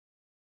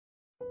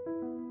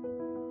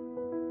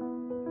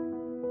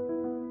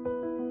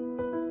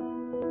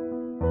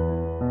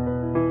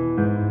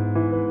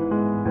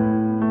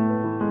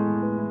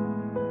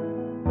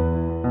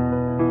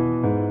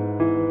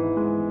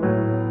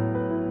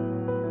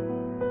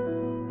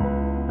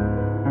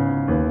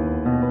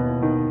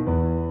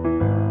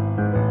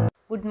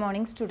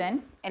morning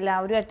students.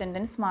 എല്ലാവരും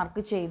attendance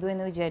mark ചെയ്തു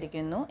എന്ന്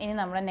വിചാരിക്കുന്നു. ഇനി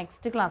നമ്മൾ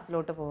നെക്സ്റ്റ്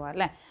ക്ലാസ്സിലോട്ട് പോവാം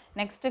അല്ലേ.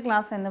 നെക്സ്റ്റ്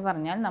ക്ലാസ് എന്ന്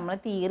പറഞ്ഞാൽ നമ്മൾ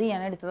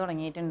തിയറിയാണ് എടുത്തു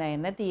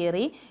തുടങ്ങിയിട്ടുണ്ടായിരുന്നത്.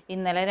 തിയറി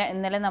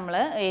ഇന്നലെ നമ്മൾ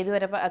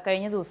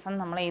കഴിഞ്ഞ ദിവസം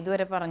നമ്മൾ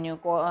ഏതുവരെ പറഞ്ഞു,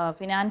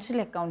 ഫിനാൻഷ്യൽ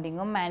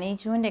അക്കൗണ്ടിങ്ങും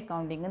മാനേജ്മെൻറ്റ്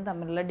അക്കൗണ്ടിങ്ങും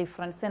തമ്മിലുള്ള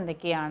ഡിഫറൻസ്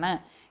എന്തൊക്കെയാണ്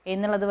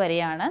എന്നുള്ളത്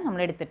വരെയാണ് നമ്മൾ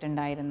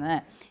എടുത്തിട്ടുണ്ടായിരുന്നത്.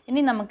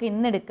 ഇനി നമുക്ക്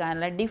ഇന്ന്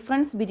എടുക്കാനുള്ള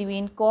difference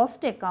between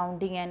cost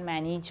accounting and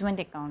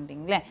management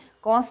accounting അല്ലേ.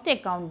 കോസ്റ്റ്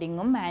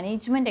അക്കൗണ്ടിങ്ങും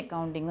മാനേജ്മെൻറ്റ്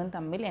അക്കൗണ്ടിങ്ങും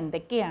തമ്മിൽ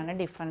എന്തൊക്കെയാണ്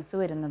ഡിഫറൻസ്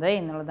വരുന്നത്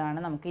എന്നുള്ളതാണ്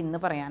നമുക്ക് ഇന്ന്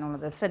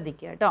പറയാനുള്ളത്.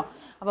 ശ്രദ്ധിക്കുക കേട്ടോ.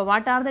 അപ്പോൾ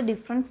what are the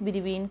difference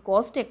between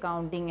cost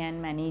accounting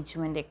and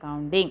management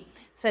accounting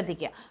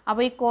ശ്രദ്ധിക്കുക.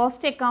 അപ്പോൾ ഈ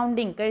കോസ്റ്റ്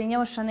അക്കൗണ്ടിങ് കഴിഞ്ഞ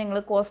വർഷം നിങ്ങൾ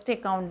കോസ്റ്റ്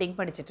അക്കൗണ്ടിങ്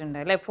പഠിച്ചിട്ടുണ്ട്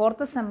അല്ലേ.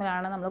 4th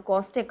സെമ്മിലാണ് നമ്മൾ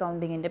കോസ്റ്റ്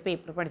അക്കൗണ്ടിങ്ങിൻ്റെ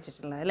പേപ്പർ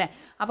പഠിച്ചിട്ടുള്ളത് അല്ലേ.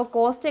 അപ്പോൾ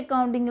കോസ്റ്റ്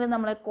അക്കൗണ്ടിങ്ങിൽ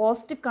നമ്മൾ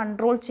കോസ്റ്റ്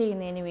കൺട്രോൾ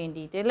ചെയ്യുന്നതിന്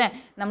വേണ്ടിയിട്ട് അല്ലേ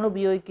നമ്മൾ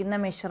ഉപയോഗിക്കുന്ന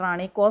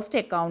മെഷറാണ് ഈ കോസ്റ്റ്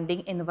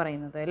അക്കൗണ്ടിങ് എന്ന്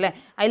പറയുന്നത് അല്ലേ.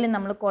 അതിൽ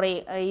നമ്മൾ കുറേ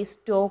ഈ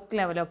സ്റ്റോക്ക്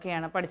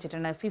ലെവലൊക്കെയാണ് പഠിച്ചിട്ടുണ്ട്.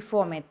 ഫിഫോ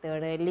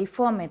മെത്തേഡ്,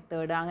 ലിഫോ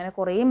മെത്തേഡ്, അങ്ങനെ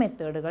കുറേ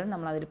മെത്തേഡുകൾ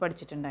നമ്മൾ അതിൽ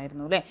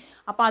പഠിച്ചിട്ടുണ്ടായിരുന്നു അല്ലേ.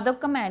 അപ്പോൾ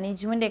അതൊക്കെ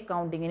മാനേജ്മെൻറ്റ്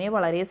അക്കൗണ്ടിങ്ങിനെ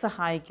വളരെ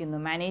സഹായിക്കുന്നു.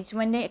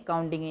 മാനേജ്മെൻറ്റ്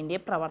അക്കൗണ്ടിങ്ങിൻ്റെ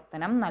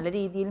പ്രവർത്തനം നല്ല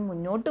രീതിയിൽ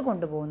മുന്നോട്ട്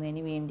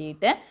കൊണ്ടുപോകുന്നതിന്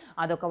വേണ്ടിയിട്ട്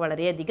അതൊക്കെ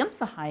വളരെയധികം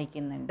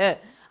സഹായിക്കുന്നുണ്ട്.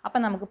 അപ്പോൾ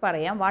നമുക്ക്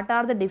പറയാം what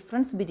are the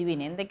difference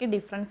between, എന്തൊക്കെ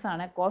ഡിഫറൻസ്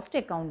ആണ് കോസ്റ്റ്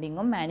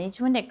അക്കൗണ്ടിങ്ങും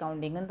മാനേജ്മെൻറ്റ്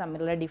അക്കൗണ്ടിങ്ങും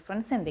തമ്മിലുള്ള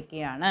ഡിഫറൻസ്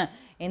എന്തൊക്കെയാണ്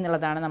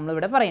എന്നുള്ളതാണ്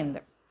നമ്മളിവിടെ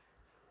പറയുന്നത്.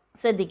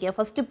 ശ്രദ്ധിക്കുക.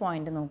 ഫസ്റ്റ്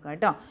പോയിന്റ് നോക്കുക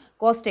കേട്ടോ.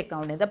 Cost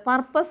accounting, the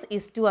purpose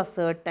is to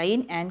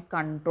ascertain and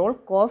control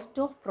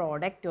cost of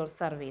product or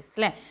service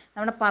അല്ലേ.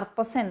 നമ്മുടെ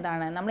പർപ്പസ്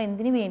എന്താണ്, നമ്മൾ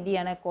എന്തിനു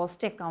വേണ്ടിയാണ്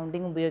കോസ്റ്റ്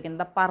അക്കൗണ്ടിങ്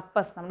ഉപയോഗിക്കുന്നത്,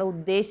 പർപ്പസ് നമ്മുടെ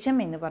ഉദ്ദേശം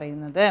എന്ന്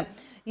പറയുന്നത്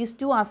is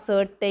to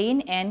ascertain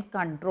and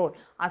control,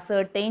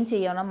 ascertain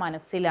ചെയ്യണം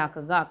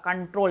മനസ്സിലാക്കുക,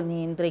 കൺട്രോൾ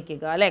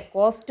നിയന്ത്രിക്കുക അല്ലേ.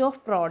 Cost of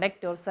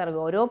product or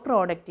service, ഓരോ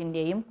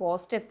പ്രോഡക്റ്റിൻ്റെയും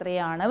കോസ്റ്റ്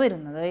എത്രയാണ്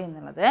വരുന്നത്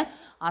എന്നുള്ളത്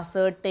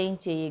അസർട്ടൈൻ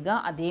ചെയ്യുക,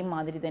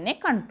 അതേമാതിരി തന്നെ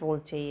കൺട്രോൾ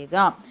ചെയ്യുക.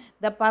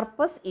 The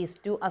purpose is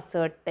to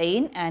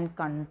ascertain and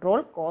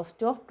control cost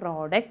of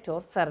product or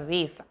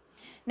service.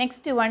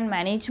 Next one,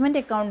 management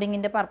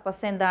അക്കൗണ്ടിങ്ങിൻ്റെ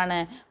purpose എന്താണ്,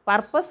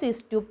 purpose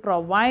is to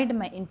provide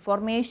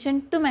information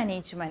to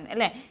management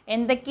അല്ലേ.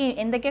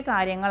 എന്തൊക്കെ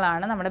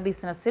കാര്യങ്ങളാണ് നമ്മുടെ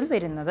ബിസിനസ്സിൽ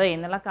വരുന്നത്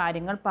എന്നുള്ള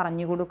കാര്യങ്ങൾ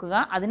പറഞ്ഞു കൊടുക്കുക,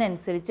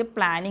 അതിനനുസരിച്ച്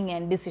പ്ലാനിങ്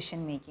ആൻഡ് ഡിസിഷൻ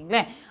മേക്കിംഗ്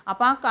അല്ലേ.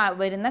 അപ്പോൾ ആ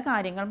വരുന്ന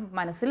കാര്യങ്ങൾ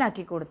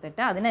മനസ്സിലാക്കി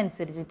കൊടുത്തിട്ട്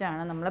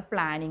അതിനനുസരിച്ചിട്ടാണ് നമ്മൾ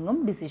പ്ലാനിങ്ങും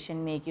ഡിസിഷൻ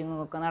മേക്കിങ്ങും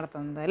ഒക്കെ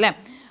നടത്തുന്നത് അല്ലേ.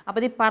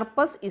 അപ്പോൾ the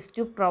purpose is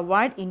to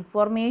provide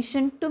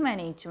information to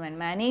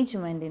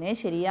മാനേജ്മെൻറ്റിന്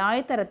ശരിയായ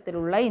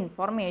തരത്തിലുള്ള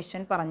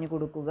ഇൻഫർമേഷൻ പറഞ്ഞു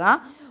കൊടുക്കുക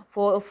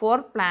for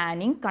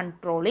planning,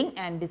 controlling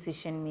and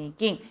decision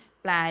making.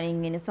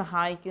 പ്ലാനിങ്ങിന്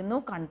സഹായിക്കുന്നു,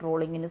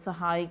 കൺട്രോളിങ്ങിന്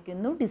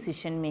സഹായിക്കുന്നു,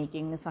 ഡിസിഷൻ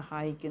മേക്കിങ്ങിന്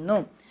സഹായിക്കുന്നു.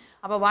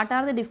 അപ്പോൾ what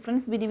are the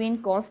difference between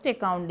cost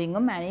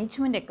അക്കൗണ്ടിങ്ങും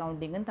management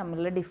അക്കൗണ്ടിങ്ങും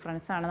തമ്മിലുള്ള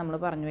ഡിഫറൻസാണ് നമ്മൾ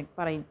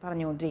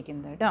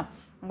പറഞ്ഞുകൊണ്ടിരിക്കുന്നത് കേട്ടോ.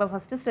 അപ്പോൾ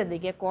ഫസ്റ്റ്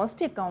ശ്രദ്ധിക്കുക,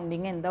 കോസ്റ്റ്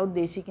അക്കൗണ്ടിങ് എന്താ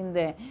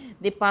ഉദ്ദേശിക്കുന്നത്,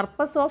 the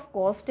purpose of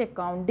cost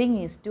accounting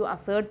is to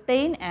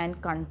ascertain and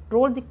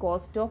control the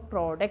cost of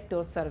product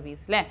or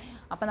service അല്ലേ.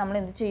 അപ്പോൾ നമ്മൾ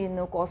എന്ത്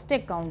ചെയ്യുന്നു, കോസ്റ്റ്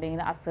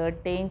അക്കൗണ്ടിങ്ങിൽ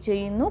അസർട്ടൈൻ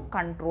ചെയ്യുന്നു,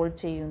 കൺട്രോൾ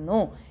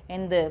ചെയ്യുന്നു,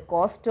 എന്ത്,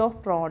 cost of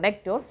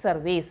product or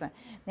service.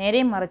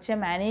 നേരെ മറിച്ച്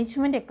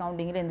മാനേജ്മെൻറ്റ്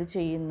അക്കൗണ്ടിങ്ങിൽ എന്ത്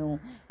ചെയ്യുന്നു,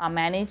 ആ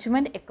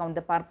management account,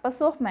 the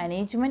purpose of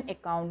management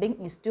accounting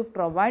is to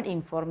provide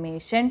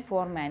information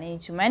for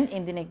management,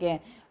 എന്തിനൊക്കെ,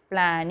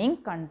 planning,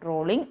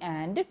 controlling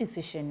and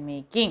decision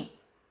making.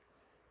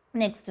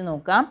 Next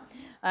നോക്കാം,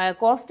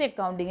 കോസ്റ്റ്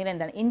അക്കൗണ്ടിങ്ങിൽ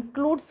എന്താണ്,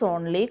 includes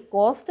only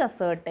cost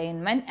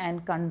ascertainment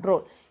and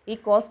control. ഈ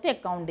cost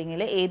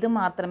അക്കൗണ്ടിങ്ങിൽ ഏത്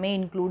മാത്രമേ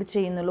ഇൻക്ലൂഡ്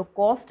ചെയ്യുന്നുള്ളൂ,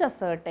 കോസ്റ്റ്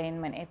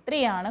അസർട്ടൈൻമെൻറ്റ്,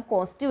 എത്രയാണ്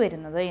കോസ്റ്റ്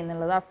വരുന്നത്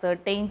എന്നുള്ളത്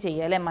അസർട്ടൈൻ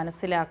ചെയ്യുക അല്ലെ,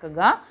 മനസ്സിലാക്കുക,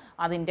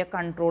 അതിൻ്റെ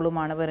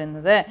കൺട്രോളുമാണ്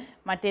വരുന്നത്.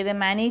 മറ്റേത്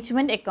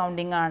മാനേജ്മെൻറ്റ്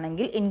അക്കൗണ്ടിങ്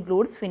ആണെങ്കിൽ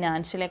includes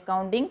financial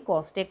accounting,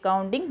 cost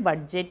accounting,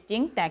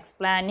 budgeting, tax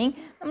planning.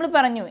 നമ്മൾ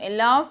പറഞ്ഞു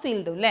എല്ലാ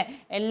ഫീൽഡും അല്ലേ,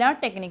 എല്ലാ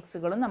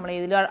ടെക്നിക്സുകളും നമ്മൾ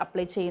ഇതിൽ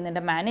അപ്ലൈ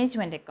ചെയ്യുന്നുണ്ട്,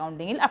 മാനേജ്മെൻറ്റ്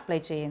അക്കൗണ്ടിങ്ങിൽ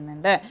അപ്ലൈ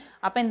ചെയ്യുന്നുണ്ട്.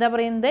 അപ്പോൾ എന്താ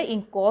പറയുന്നത്, ഈ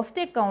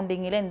കോസ്റ്റ്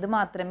അക്കൗണ്ടിങ്ങിൽ എന്ത്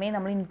മാത്രമേ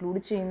നമ്മൾ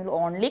ഇൻക്ലൂഡ് ചെയ്യുന്നുള്ളൂ,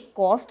 only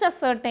cost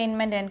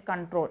ascertainment and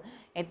control,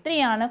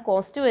 എത്രയാണ്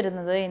കോസ്റ്റ്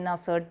വരുന്നത് എന്ന്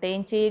അസർട്ടൈൻ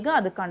ചെയ്യുക,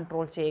 അത്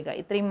കൺട്രോൾ ചെയ്യുക,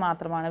 ഇത്രയും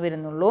മാത്രമാണ്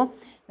വരുന്നുള്ളൂ.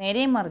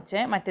 നേരെ മറിച്ച്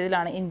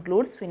മറ്റേതിലാണ്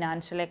includes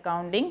financial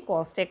accounting,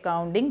 cost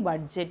accounting,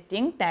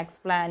 budgeting,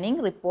 tax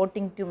planning,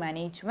 reporting to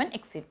management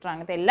etcetera,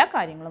 അങ്ങനത്തെ എല്ലാ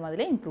കാര്യങ്ങളും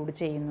അതിൽ ഇൻക്ലൂഡ്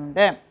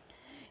ചെയ്യുന്നുണ്ട്.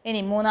 ഇനി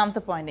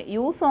മൂന്നാമത്തെ point,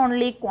 use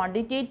only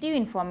quantitative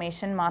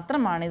information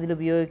മാത്രമാണ് ഇതിൽ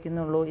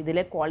ഉപയോഗിക്കുന്നുള്ളൂ. ഇതിൽ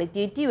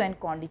ക്വാളിറ്റേറ്റീവ് ആൻഡ്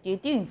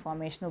ക്വാണ്ടിറ്റേറ്റീവ്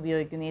ഇൻഫർമേഷൻ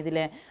ഉപയോഗിക്കുന്നു. ഇതിൽ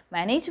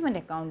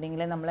മാനേജ്മെൻറ്റ്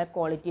അക്കൗണ്ടിങ്ങിൽ നമ്മൾ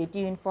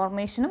ക്വാളിറ്റേറ്റീവ്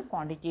ഇൻഫർമേഷനും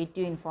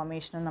ക്വാണ്ടിറ്റേറ്റീവ്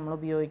ഇൻഫർമേഷനും നമ്മൾ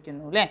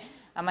ഉപയോഗിക്കുന്നു അല്ലേ.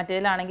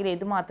 മറ്റേതിലാണെങ്കിൽ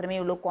ഇത് മാത്രമേ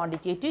ഉള്ളൂ,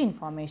 ക്വാണ്ടിറ്റേറ്റീവ്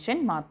ഇൻഫർമേഷൻ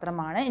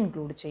മാത്രമാണ്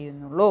ഇൻക്ലൂഡ്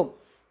ചെയ്യുന്നുള്ളൂ.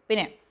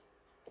 പിന്നെ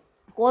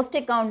കോസ്റ്റ്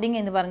അക്കൗണ്ടിങ്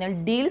എന്ന് പറഞ്ഞാൽ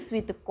ഡീൽസ്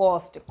വിത്ത്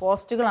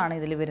കോസ്റ്റുകളാണ്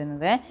ഇതിൽ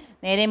വരുന്നത്.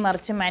 നേരെ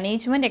മറിച്ച്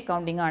മാനേജ്മെൻറ്റ്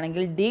അക്കൗണ്ടിങ്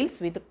ആണെങ്കിൽ deals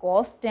with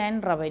cost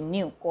and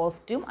revenue,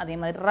 കോസ്റ്റും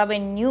അതേമാതിരി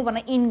റവന്യൂ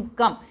പറഞ്ഞാൽ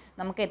ഇൻകം,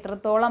 നമുക്ക്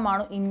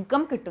എത്രത്തോളമാണ്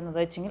ഇൻകം കിട്ടുന്നത്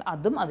വെച്ചെങ്കിൽ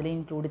അതും അതിൽ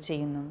ഇൻക്ലൂഡ്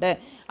ചെയ്യുന്നുണ്ട്.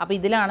 അപ്പോൾ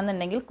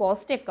ഇതിലാണെന്നുണ്ടെങ്കിൽ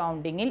cost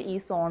അക്കൗണ്ടിങ്ങിൽ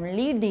is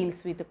only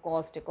deals with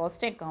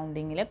cost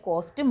അക്കൗണ്ടിങ്ങിൽ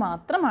cost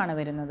മാത്രമാണ്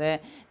വരുന്നത്.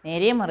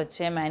 നേരെ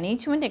മറിച്ച്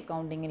management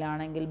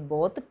അക്കൗണ്ടിങ്ങിലാണെങ്കിൽ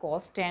both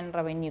cost and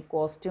revenue,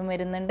 കോസ്റ്റും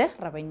വരുന്നുണ്ട്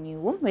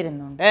റവന്യൂവും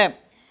വരുന്നുണ്ട്.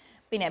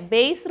 പിന്നെ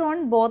based on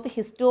both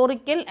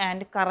historical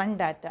and current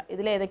data.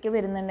 ഇതിൽ ഏതൊക്കെ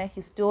വരുന്നുണ്ട്?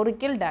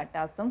 ഹിസ്റ്റോറിക്കൽ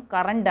ഡാറ്റാസും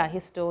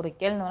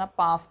ഹിസ്റ്റോറിക്കൽ എന്ന് പറഞ്ഞാൽ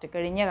പാസ്റ്റ്,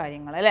 കഴിഞ്ഞ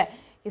കാര്യങ്ങൾ അല്ലേ.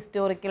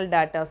 ഹിസ്റ്റോറിക്കൽ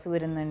ഡാറ്റാസ്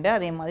വരുന്നുണ്ട്,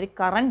 അതേമാതിരി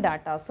കറണ്ട്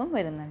ഡാറ്റാസും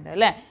വരുന്നുണ്ട്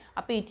അല്ലേ.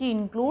 അപ്പോൾ ഇറ്റ്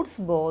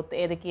ഇൻക്ലൂഡ്സ് ബോത്ത്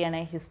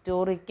ഏതൊക്കെയാണ്?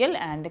 Historical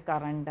and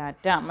current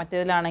data.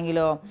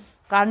 മറ്റേതിലാണെങ്കിലോ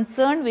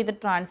concern with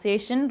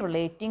transaction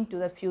relating to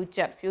the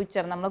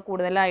future നമ്മൾ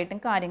കൂടുതലായിട്ടും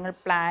കാര്യങ്ങൾ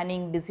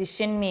പ്ലാനിങ്,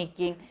 ഡിസിഷൻ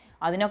മേക്കിംഗ്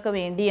അതിനൊക്കെ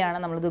വേണ്ടിയാണ്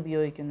നമ്മളിത്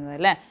ഉപയോഗിക്കുന്നത്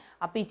അല്ലേ.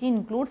 അപ്പോൾ it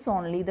includes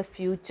only the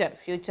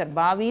future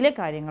ഭാവിയിലെ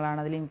കാര്യങ്ങളാണ്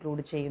അതിൽ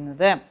ഇൻക്ലൂഡ്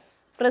ചെയ്യുന്നത്.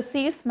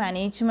 പ്രൊസീഡ്സ്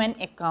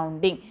മാനേജ്മെൻറ്റ്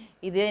അക്കൗണ്ടിങ്,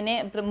 ഇതിന്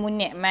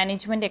മുന്നേ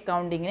മാനേജ്മെൻറ്റ്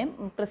അക്കൗണ്ടിങ്ങിന്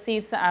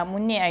പ്രൊസീഡ്സ്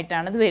മുന്നേ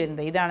ആയിട്ടാണ് ഇത്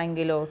വരുന്നത്.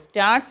 ഇതാണെങ്കിലോ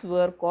starts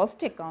where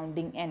cost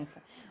accounting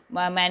ends.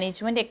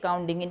 Management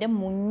അക്കൗണ്ടിങ്ങിൻ്റെ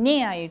മുന്നേ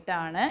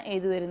ആയിട്ടാണ്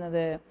ഇത്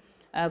വരുന്നത്,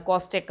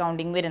 കോസ്റ്റ്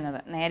അക്കൗണ്ടിങ് വരുന്നത്.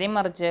 നേരെ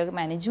മറിച്ച്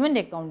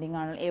മാനേജ്മെൻറ്റ് അക്കൗണ്ടിങ്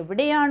ആണ്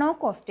എവിടെയാണോ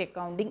കോസ്റ്റ്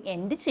അക്കൗണ്ടിങ്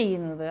എൻഡ്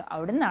ചെയ്യുന്നത്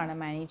അവിടെ നിന്നാണ്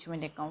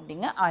മാനേജ്മെൻറ്റ്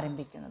അക്കൗണ്ടിങ്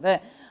ആരംഭിക്കുന്നത്.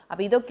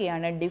 അപ്പോൾ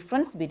ഇതൊക്കെയാണ്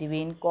difference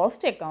between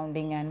cost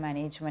accounting and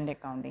management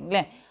accounting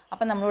അല്ലേ.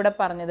 അപ്പോൾ നമ്മളിവിടെ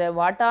പറഞ്ഞത്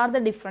what are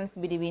the difference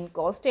between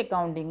cost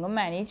അക്കൗണ്ടിങ്ങും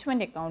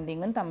management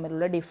അക്കൗണ്ടിങ്ങും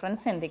തമ്മിലുള്ള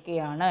ഡിഫറൻസ്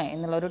എന്തൊക്കെയാണ്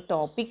എന്നുള്ളൊരു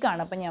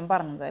ടോപ്പിക്കാണ് അപ്പോൾ ഞാൻ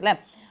പറഞ്ഞത് അല്ലേ.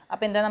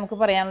 അപ്പോൾ എന്താ നമുക്ക്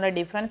പറയാനുള്ള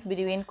difference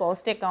between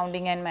cost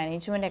accounting and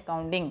management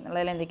accounting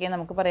എന്നുള്ളതിൽ എന്തൊക്കെയാണ്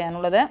നമുക്ക്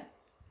പറയാനുള്ളത്?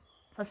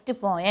 First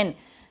point,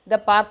 the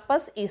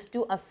purpose is to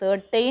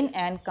ascertain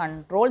and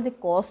control the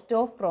cost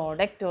of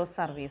product or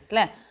service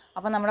അല്ലേ.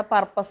 അപ്പോൾ നമ്മുടെ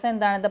പർപ്പസ്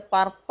എന്താണ്? ദ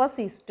പർപ്പസ്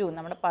ഈസ് ടു,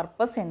 നമ്മുടെ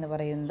പർപ്പസ് എന്ന്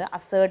പറയുന്നത്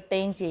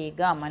അസേർട്ടൈൻ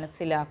ചെയ്യുക,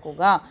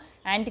 മനസ്സിലാക്കുക,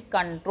 ആൻഡ്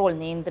കൺട്രോൾ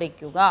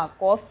നിയന്ത്രിക്കുക,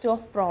 cost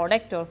of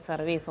product or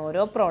service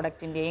ഓരോ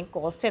പ്രോഡക്റ്റിൻ്റെയും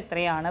കോസ്റ്റ്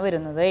എത്രയാണ്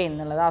വരുന്നത്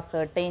എന്നുള്ളത്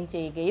അസേർട്ടൈൻ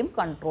ചെയ്യുകയും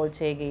കൺട്രോൾ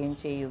ചെയ്യുകയും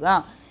ചെയ്യുക.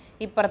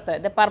 ഇപ്പുറത്ത്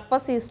ദ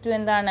പർപ്പസ് ഈസ് ടു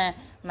എന്താണ്?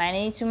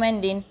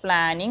 Management in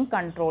planning,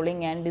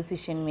 controlling and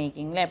decision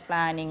making അല്ലേ.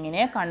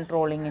 പ്ലാനിങ്ങിന്,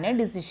 കൺട്രോളിങ്ങിന്,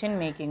 ഡിസിഷൻ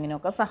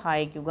മേക്കിങ്ങിനൊക്കെ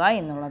സഹായിക്കുക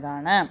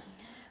എന്നുള്ളതാണ്.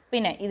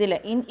 പിന്നെ ഇതിൽ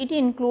it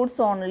includes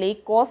only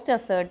cost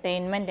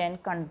അസേർട്ടൈൻമെൻറ്റ്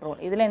and control.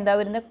 ഇതിലെന്താ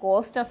വരുന്നത്?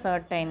 കോസ്റ്റ്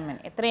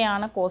അസേർട്ടൈൻമെൻറ്റ്,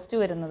 എത്രയാണ്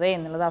കോസ്റ്റ് വരുന്നത്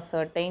എന്നുള്ളത്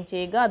അസേർട്ടൈൻ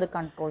ചെയ്യുക, അത്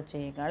കൺട്രോൾ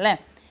ചെയ്യുക അല്ലേ.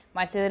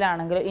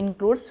 മറ്റേതിലാണെങ്കിൽ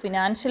includes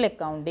financial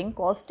accounting,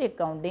 cost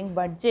accounting,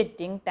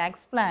 budgeting,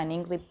 tax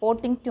planning,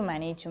 reporting to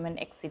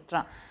management etcetera.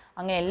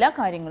 അങ്ങനെ എല്ലാ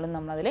കാര്യങ്ങളും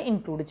നമ്മളതിൽ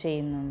ഇൻക്ലൂഡ്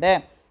ചെയ്യുന്നുണ്ട്.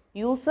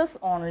 Uses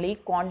only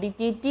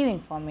quantitative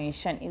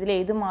information.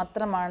 ഇതിലേത്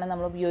മാത്രമാണ്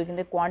നമ്മൾ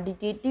ഉപയോഗിക്കുന്നത്?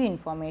 ക്വാണ്ടിറ്റേറ്റീവ്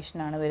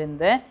ഇൻഫർമേഷനാണ്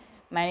വരുന്നത്.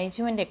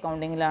 Management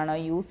അക്കൗണ്ടിങ്ങിലാണോ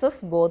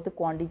uses both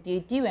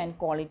quantitative and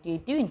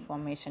qualitative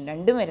information,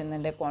 രണ്ടും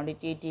വരുന്നുണ്ട്.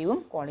 ക്വാണ്ടിറ്റേറ്റീവും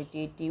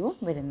ക്വാളിറ്റേറ്റീവും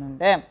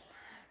വരുന്നുണ്ട്.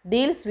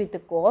 ഡീൽസ്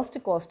വിത്ത്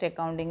കോസ്റ്റ്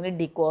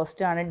അക്കൗണ്ടിങ്ങിൽ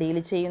കോസ്റ്റ് ആണ് ഡീൽ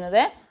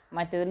ചെയ്യുന്നത്.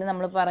 മറ്റേതിൽ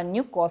നമ്മൾ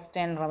പറഞ്ഞു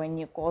കോസ്റ്റ് ആൻഡ്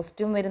റവന്യൂ,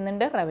 കോസ്റ്റും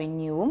വരുന്നുണ്ട്,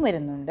 റവന്യൂവും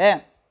വരുന്നുണ്ട്.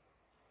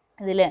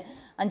 ഇതിൽ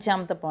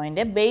അഞ്ചാമത്തെ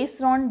point,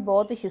 based on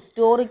both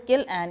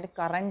historical and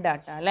current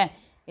data അല്ലേ.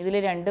 ഇതിൽ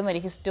രണ്ടും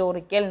വരും.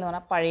 ഹിസ്റ്റോറിക്കൽ എന്ന്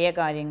പറഞ്ഞാൽ പഴയ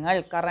കാര്യങ്ങൾ,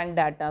 കറണ്ട്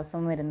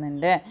ഡാറ്റാസും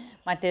വരുന്നുണ്ട്.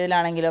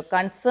 മറ്റേതിലാണെങ്കിലോ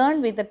concern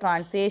with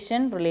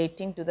transaction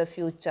relating to the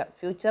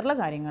ഫ്യൂച്ചറിലെ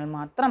കാര്യങ്ങൾ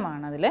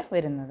മാത്രമാണ് അതിൽ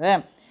വരുന്നത്.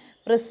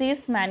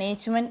 പ്രൊസീഡ്സ്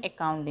മാനേജ്മെൻറ്റ്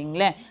അക്കൗണ്ടിങ്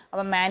അല്ലേ.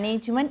 അപ്പോൾ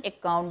മാനേജ്മെൻറ്റ്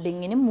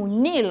അക്കൗണ്ടിങ്ങിന്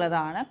മുന്നേ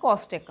ഉള്ളതാണ്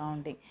കോസ്റ്റ്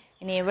അക്കൗണ്ടിങ്.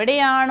 ഇനി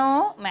എവിടെയാണോ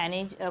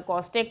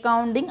കോസ്റ്റ്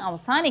അക്കൗണ്ടിങ്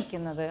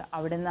അവസാനിക്കുന്നത്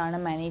അവിടെ നിന്നാണ്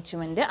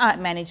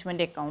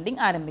മാനേജ്മെൻറ്റ് അക്കൗണ്ടിങ്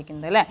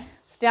ആരംഭിക്കുന്നത് അല്ലേ.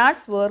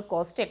 Starts where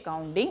cost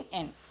accounting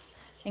ends.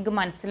 നിങ്ങൾക്ക്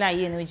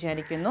മനസ്സിലായി എന്ന്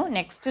വിചാരിക്കുന്നു.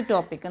 നെക്സ്റ്റ്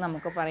ടോപ്പിക്ക്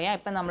നമുക്ക് പറയാം.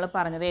 ഇപ്പം നമ്മൾ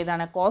പറഞ്ഞത്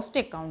ഏതാണ്? കോസ്റ്റ്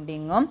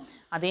അക്കൗണ്ടിങ്ങും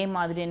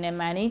അതേമാതിരി തന്നെ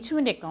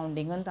മാനേജ്മെൻറ്റ്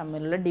അക്കൗണ്ടിങ്ങും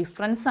തമ്മിലുള്ള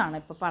ഡിഫറൻസാണ്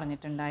ഇപ്പോൾ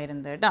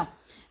പറഞ്ഞിട്ടുണ്ടായിരുന്നത് കേട്ടോ.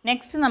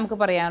 നെക്സ്റ്റ് നമുക്ക്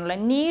പറയാനുള്ള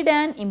need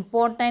and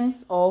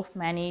importance of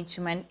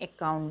management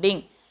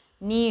accounting.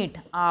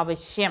 Need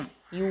ആവശ്യം,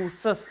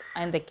 യൂസസ്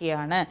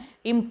എന്തൊക്കെയാണ്,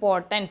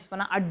 ഇമ്പോർട്ടൻസ്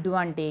പറഞ്ഞാൽ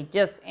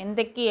അഡ്വാൻറ്റേജസ്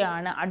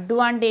എന്തൊക്കെയാണ്,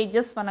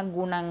 അഡ്വാൻറ്റേജസ് പറഞ്ഞാൽ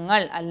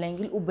ഗുണങ്ങൾ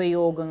അല്ലെങ്കിൽ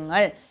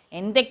ഉപയോഗങ്ങൾ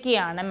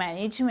എന്തൊക്കെയാണ്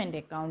management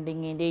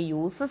അക്കൗണ്ടിങ്ങിൻ്റെ,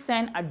 uses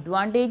and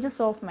advantages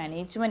of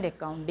management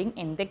accounting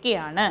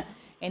എന്തൊക്കെയാണ്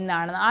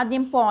എന്നാണ്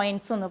ആദ്യം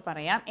പോയിൻറ്റ്സ് ഒന്ന്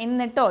പറയാം.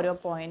 എന്നിട്ട് ഓരോ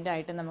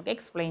പോയിൻ്റായിട്ട് നമുക്ക്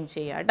എക്സ്പ്ലെയിൻ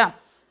ചെയ്യാം കേട്ടോ.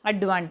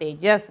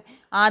 അഡ്വാൻറ്റേജസ്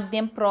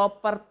ആദ്യം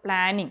പ്രോപ്പർ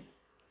പ്ലാനിങ്.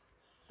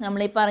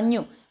 നമ്മളീ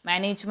പറഞ്ഞു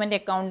മാനേജ്മെൻറ്റ്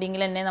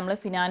അക്കൗണ്ടിങ്ങിൽ തന്നെ നമ്മൾ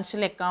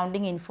ഫിനാൻഷ്യൽ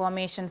അക്കൗണ്ടിങ്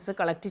ഇൻഫോർമേഷൻസ്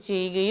കളക്ട്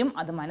ചെയ്യുകയും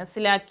അത്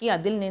മനസ്സിലാക്കി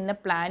അതിൽ നിന്ന്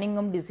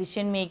പ്ലാനിങ്ങും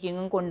ഡിസിഷൻ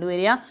മേക്കിങ്ങും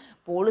കൊണ്ടുവരിക,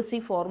 പോളിസി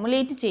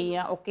ഫോർമുലേറ്റ്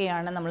ചെയ്യുക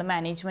ഒക്കെയാണ് നമ്മൾ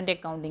മാനേജ്മെൻറ്റ്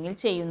അക്കൗണ്ടിങ്ങിൽ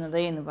ചെയ്യുന്നത്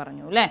എന്ന്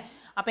പറഞ്ഞു അല്ലേ.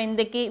 അപ്പോൾ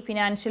എന്തൊക്കെ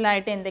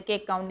ഫിനാൻഷ്യലായിട്ട് എന്തൊക്കെ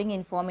അക്കൗണ്ടിങ്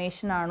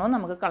ഇൻഫോർമേഷൻ ആണോ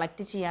നമുക്ക്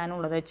കളക്ട്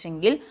ചെയ്യാനുള്ളത്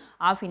വെച്ചെങ്കിൽ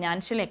ആ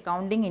ഫിനാൻഷ്യൽ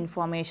അക്കൗണ്ടിങ്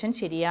ഇൻഫോർമേഷൻ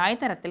ശരിയായ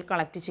തരത്തിൽ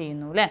കളക്ട്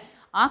ചെയ്യുന്നു അല്ലേ.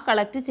 ആ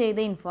കളക്ട് ചെയ്ത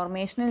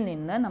ഇൻഫോർമേഷനിൽ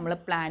നിന്ന് നമ്മൾ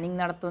പ്ലാനിങ്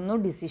നടത്തുന്നു,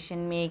 ഡിസിഷൻ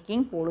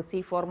മേക്കിംഗ്, പോളിസി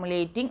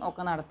ഫോർമുലേറ്റിംഗ്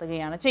ഒക്കെ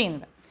നടത്തുകയാണ്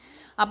ചെയ്യുന്നത്.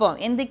 അപ്പോൾ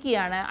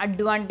എന്തൊക്കെയാണ്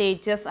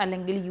അഡ്വാൻറ്റേജസ്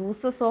അല്ലെങ്കിൽ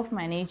യൂസസ് ഓഫ്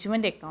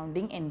മാനേജ്മെൻറ്റ്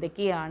അക്കൗണ്ടിങ്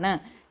എന്തൊക്കെയാണ്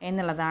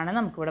എന്നുള്ളതാണ്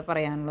നമുക്കിവിടെ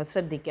പറയാനുള്ളത്.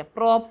 ശ്രദ്ധിക്കുക.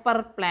 Proper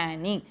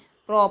planning.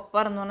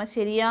 പ്രോപ്പർ എന്ന് പറഞ്ഞാൽ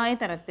ശരിയായ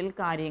തരത്തിൽ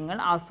കാര്യങ്ങൾ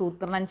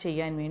ആസൂത്രണം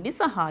ചെയ്യാൻ വേണ്ടി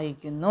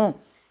സഹായിക്കുന്നു.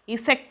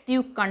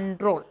 ഇഫക്റ്റീവ്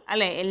കൺട്രോൾ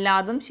അല്ലേ,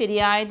 എല്ലാതും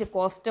ശരിയായ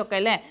കോസ്റ്റൊക്കെ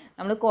അല്ലേ,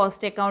 നമ്മൾ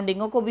കോസ്റ്റ്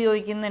അക്കൗണ്ടിങ് ഒക്കെ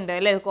ഉപയോഗിക്കുന്നുണ്ട്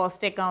അല്ലേ,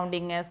 cost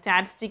accounting,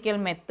 statistical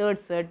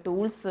methods,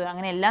 tools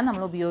അങ്ങനെ എല്ലാം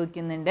നമ്മൾ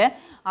ഉപയോഗിക്കുന്നുണ്ട്.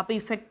 അപ്പോൾ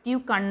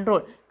ഇഫക്റ്റീവ്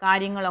കൺട്രോൾ,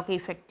 കാര്യങ്ങളൊക്കെ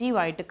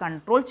ഇഫക്റ്റീവായിട്ട്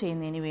കൺട്രോൾ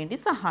ചെയ്യുന്നതിന് വേണ്ടി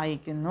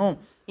സഹായിക്കുന്നു.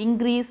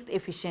 ഇൻക്രീസ്ഡ്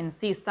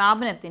എഫിഷ്യൻസി,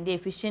 സ്ഥാപനത്തിൻ്റെ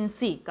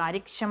എഫിഷ്യൻസി,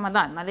 കാര്യക്ഷമത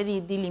നല്ല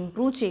രീതിയിൽ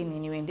ഇംപ്രൂവ്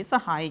ചെയ്യുന്നതിന് വേണ്ടി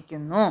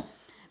സഹായിക്കുന്നു.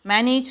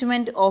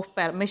 Management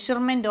of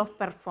measurement of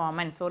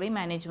performance,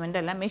 management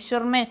അല്ല,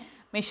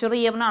 മെഷർ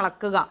ചെയ്യുന്ന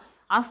അളക്കുക,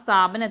 ആ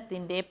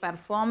സ്ഥാപനത്തിൻ്റെ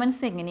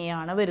പെർഫോമൻസ്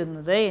എങ്ങനെയാണ്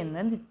വരുന്നത്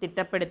എന്ന്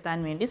തിട്ടപ്പെടുത്താൻ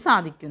വേണ്ടി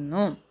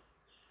സാധിക്കുന്നു.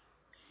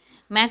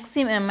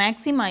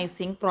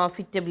 മാക്സിമൈസിങ്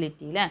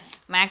പ്രോഫിറ്റബിലിറ്റി അല്ലേ,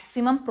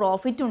 മാക്സിമം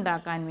പ്രോഫിറ്റ്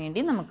ഉണ്ടാക്കാൻ വേണ്ടി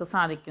നമുക്ക്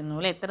സാധിക്കുന്നു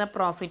അല്ലേ, എത്ര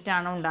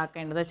പ്രോഫിറ്റാണ്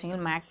ഉണ്ടാക്കേണ്ടത്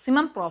വെച്ചെങ്കിൽ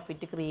മാക്സിമം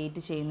പ്രോഫിറ്റ്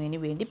ക്രിയേറ്റ് ചെയ്യുന്നതിന്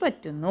വേണ്ടി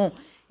പറ്റുന്നു.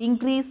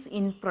 ഇൻക്രീസ്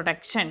ഇൻ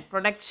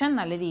പ്രൊഡക്ഷൻ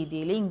നല്ല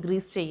രീതിയിൽ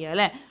ഇൻക്രീസ് ചെയ്യുക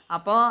അല്ലേ,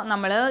 അപ്പോൾ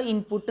നമ്മൾ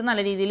ഇൻപുട്ട്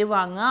നല്ല രീതിയിൽ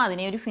വാങ്ങുക,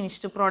 അതിനെ ഒരു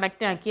ഫിനിഷ്ഡ്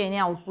പ്രോഡക്റ്റ് ആക്കി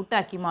അതിനെ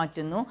ഔട്ട്പുട്ടാക്കി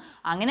മാറ്റുന്നു.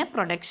 അങ്ങനെ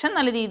പ്രൊഡക്ഷൻ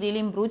നല്ല രീതിയിൽ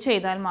ഇമ്പ്രൂവ്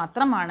ചെയ്താൽ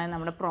മാത്രമാണ്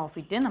നമ്മുടെ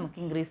പ്രോഫിറ്റ് നമുക്ക്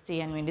ഇൻക്രീസ്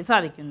ചെയ്യാൻ വേണ്ടി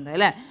സാധിക്കുന്നത്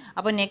അല്ലേ.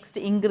 അപ്പോൾ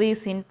next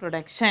increase in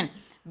production.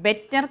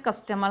 Better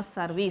customer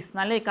service,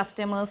 നല്ല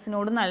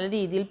കസ്റ്റമേഴ്സിനോട് നല്ല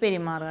രീതിയിൽ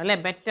പെരുമാറുക അല്ലേ,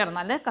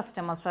 നല്ല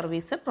കസ്റ്റമർ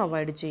സർവീസ്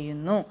പ്രൊവൈഡ്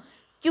ചെയ്യുന്നു.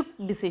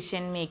 ക്വിക്ക്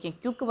ഡിസിഷൻ മേക്കിംഗ്,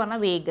 ക്വിക്ക് പറഞ്ഞാൽ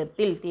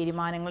വേഗത്തിൽ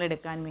തീരുമാനങ്ങൾ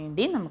എടുക്കാൻ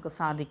വേണ്ടി നമുക്ക്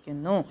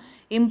സാധിക്കുന്നു.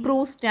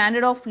 Improve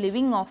standard of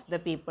living of the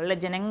people,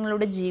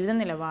 ജനങ്ങളുടെ ജീവിത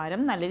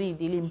നിലവാരം നല്ല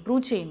രീതിയിൽ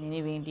ഇംപ്രൂവ്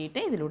ചെയ്യുന്നതിന് വേണ്ടിയിട്ട്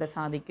ഇതിലൂടെ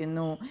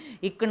സാധിക്കുന്നു.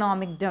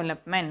 ഇക്കണോമിക്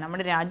ഡെവലപ്മെൻറ്റ്,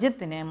 നമ്മുടെ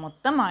രാജ്യത്തിന്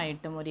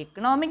മൊത്തമായിട്ടും ഒരു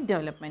ഇക്കണോമിക്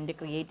ഡെവലപ്മെൻറ്റ്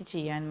ക്രിയേറ്റ്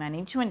ചെയ്യാൻ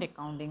മാനേജ്മെൻറ്റ്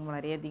അക്കൗണ്ടിങ്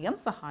വളരെയധികം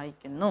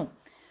സഹായിക്കുന്നു.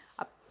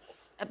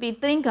 അപ്പോൾ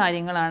ഇത്രയും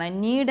കാര്യങ്ങളാണ്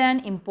need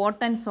and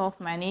importance of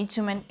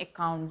management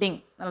accounting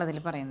എന്നുള്ളതിൽ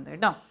പറയുന്നത്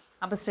കേട്ടോ.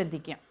 അപ്പോൾ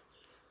ശ്രദ്ധിക്കാം.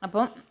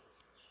 അപ്പം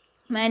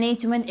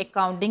management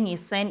accounting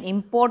is an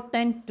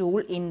important tool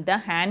in the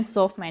hands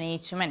of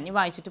management. ഇനി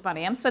വായിച്ചിട്ട്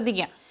പറയാം,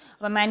 ശ്രദ്ധിക്കാം.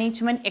 അപ്പോൾ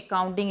മാനേജ്മെൻറ്റ്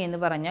അക്കൗണ്ടിങ് എന്ന്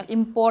പറഞ്ഞാൽ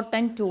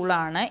ഇമ്പോർട്ടൻറ്റ്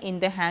ടൂളാണ് in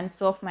the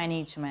hands of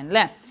management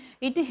അല്ലേ.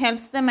 It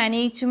helps the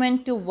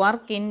management to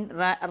work in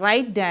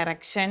right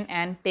direction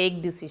and take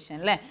decision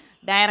അല്ലേ.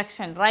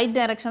 റൈറ്റ്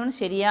ഡയറക്ഷൻ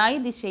ശരിയായ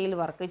ദിശയിൽ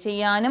വർക്ക്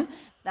ചെയ്യാനും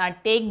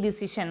ടേക്ക്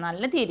ഡിസിഷൻ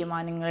നല്ല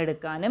തീരുമാനങ്ങൾ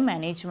എടുക്കാനും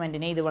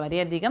മാനേജ്മെൻറ്റിനെ ഇത്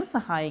വളരെയധികം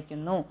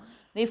സഹായിക്കുന്നു.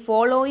 The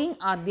following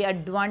are the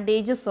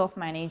advantages of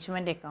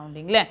management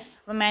accounting അല്ലേ.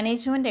 അപ്പോൾ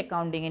മാനേജ്മെൻറ്റ്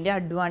അക്കൗണ്ടിങ്ങിൻ്റെ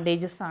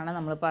അഡ്വാൻറ്റേജസ് ആണ്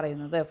നമ്മൾ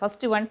പറയുന്നത്.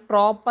 First one,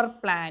 proper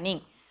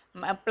planning.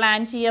 Plan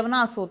ചെയ്യുക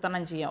പറഞ്ഞാൽ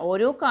ആസൂത്രണം ചെയ്യുക,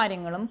 ഓരോ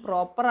കാര്യങ്ങളും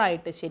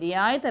പ്രോപ്പറായിട്ട്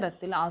ശരിയായ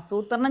തരത്തിൽ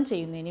ആസൂത്രണം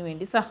ചെയ്യുന്നതിന്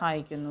വേണ്ടി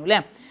സഹായിക്കുന്നു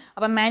അല്ലേ.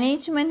 അപ്പം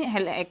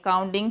management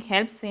accounting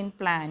helps in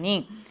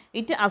planning.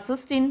 It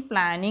assist in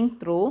planning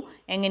through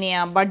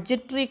എങ്ങനെയാണ്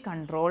budgetary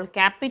control,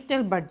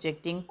 capital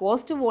budgeting,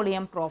 cost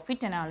volume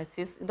profit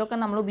analysis, ഇതൊക്കെ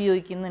നമ്മൾ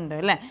ഉപയോഗിക്കുന്നുണ്ട്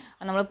അല്ലേ.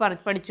 നമ്മൾ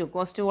പഠിച്ചു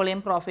കോസ്റ്റ്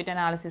വോളിയം പ്രോഫിറ്റ്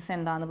അനാലിസിസ്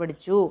എന്താണെന്ന്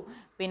പഠിച്ചു.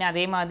 പിന്നെ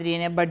അതേമാതിരി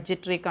തന്നെ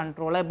budgetary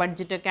control,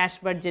 budget,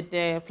 cash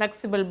budget,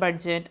 flexible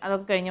budget,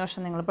 അതൊക്കെ കഴിഞ്ഞ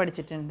വർഷം നിങ്ങൾ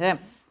പഠിച്ചിട്ടുണ്ട്.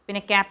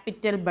 പിന്നെ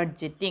ക്യാപിറ്റൽ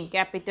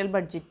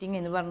ബഡ്ജറ്റിംഗ്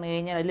എന്ന് പറഞ്ഞു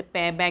കഴിഞ്ഞാൽ അതിൽ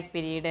പേ ബാക്ക്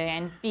പീരീഡ്,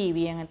 NPV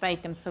അങ്ങനത്തെ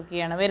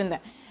ഐറ്റംസൊക്കെയാണ് വരുന്നത്.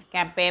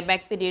 പേ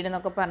ബാക്ക് പീരീഡ്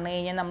എന്നൊക്കെ പറഞ്ഞു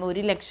കഴിഞ്ഞാൽ നമ്മൾ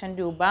 1 ലക്ഷം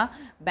രൂപ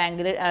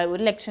ബാങ്കിൽ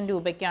 1 ലക്ഷം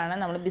രൂപയ്ക്കാണ്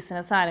നമ്മൾ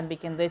ബിസിനസ്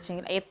ആരംഭിക്കുന്നത്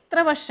വെച്ചെങ്കിൽ എത്ര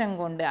വർഷം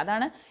കൊണ്ട്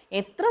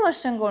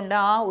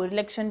ആ 1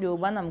 ലക്ഷം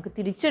രൂപ നമുക്ക്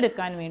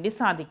തിരിച്ചെടുക്കാൻ വേണ്ടി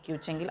സാധിക്കും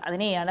വെച്ചെങ്കിൽ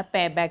അതിനെയാണ്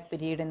പേ ബാക്ക്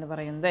പീരീഡ് എന്ന്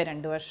പറയുന്നത്.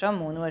 2 വർഷം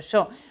 3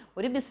 വർഷം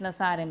ഒരു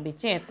ബിസിനസ്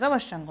ആരംഭിച്ച് എത്ര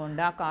വർഷം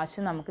കൊണ്ട് ആ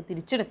കാശ് നമുക്ക്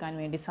തിരിച്ചെടുക്കാൻ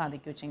വേണ്ടി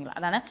സാധിക്കും വെച്ചെങ്കിൽ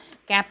അതാണ്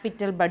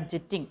capital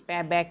budgeting, pay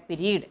back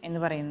period എന്ന്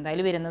പറയുന്നത്.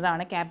 അതിൽ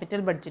വരുന്നതാണ്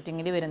ക്യാപിറ്റൽ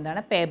ബഡ്ജറ്റിങ്ങിൽ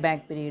വരുന്നതാണ് പേ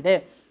ബാക്ക് പീരീഡ്.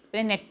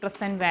 പിന്നെ net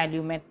present value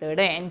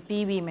method,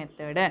 NPV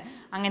method,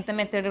 അങ്ങനത്തെ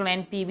മെത്തേഡുകൾ.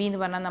 NPV എന്ന്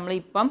പറഞ്ഞാൽ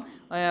നമ്മളിപ്പം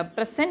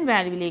പ്രസൻറ്റ്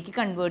വാല്യൂവിലേക്ക്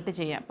കൺവേർട്ട്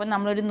ചെയ്യുക. അപ്പോൾ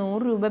നമ്മളൊരു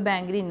 100 രൂപ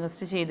ബാങ്കിൽ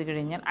ഇൻവെസ്റ്റ് ചെയ്ത്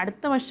കഴിഞ്ഞാൽ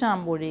അടുത്ത വർഷം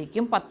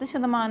ആകുമ്പോഴേക്കും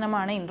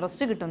 10%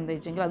 ഇൻട്രസ്റ്റ് കിട്ടുന്നത്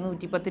വെച്ചെങ്കിൽ അത്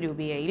 110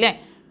 രൂപയായി അല്ലേ.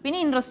 പിന്നെ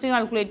ഇൻട്രസ്റ്റ്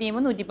കാൽക്കുലേറ്റ്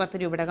ചെയ്യുമ്പോൾ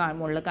 110 രൂപയുടെ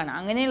മുകളിൽ കാണാം.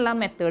 അങ്ങനെയുള്ള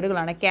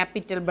മെത്തേഡുകളാണ്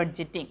ക്യാപിറ്റൽ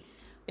ബഡ്ജറ്റിംഗ്.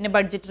 പിന്നെ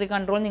ബഡ്ജറ്ററി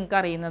കൺട്രോൾ നിങ്ങൾക്ക്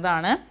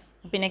അറിയുന്നതാണ്.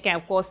 പിന്നെ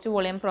കോസ്റ്റ്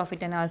വോളിയം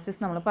പ്രോഫിറ്റ്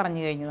അനാലിസിസ് നമ്മൾ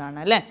പറഞ്ഞു കഴിഞ്ഞതാണ്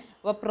അല്ലേ.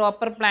 അപ്പോൾ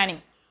പ്രോപ്പർ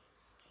പ്ലാനിങ്,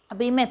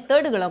 അപ്പോൾ ഈ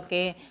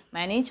മെത്തേഡുകളൊക്കെ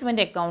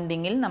മാനേജ്മെൻറ്റ്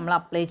അക്കൗണ്ടിങ്ങിൽ നമ്മൾ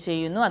അപ്ലൈ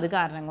ചെയ്യുന്നു. അത്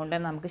കാരണം കൊണ്ട്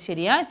നമുക്ക്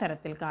ശരിയായ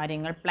തരത്തിൽ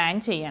കാര്യങ്ങൾ പ്ലാൻ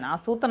ചെയ്യാൻ,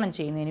 ആസൂത്രണം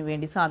ചെയ്യുന്നതിന്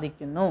വേണ്ടി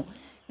സാധിക്കുന്നു.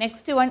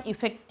 Next one,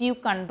 effective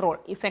control.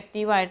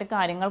 ഇഫക്റ്റീവായിട്ട്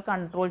കാര്യങ്ങൾ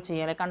കൺട്രോൾ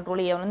ചെയ്യുക, കൺട്രോൾ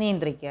ചെയ്യാൻ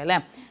നിയന്ത്രിക്കുക അല്ലേ.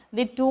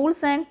 The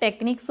tools and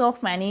techniques of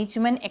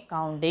management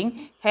accounting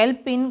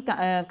help in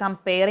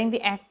comparing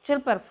the actual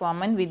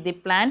performance with the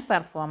plan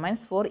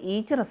performance for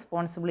each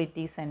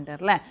responsibility centre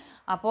അല്ലേ.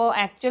 അപ്പോൾ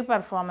ആക്ച്വൽ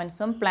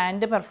പെർഫോമൻസും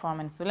പ്ലാൻഡ്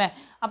പെർഫോമൻസും അല്ലേ.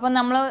 അപ്പോൾ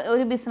നമ്മൾ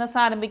ഒരു ബിസിനസ്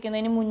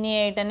ആരംഭിക്കുന്നതിന് മുന്നേ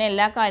ആയിട്ട് തന്നെ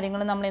എല്ലാ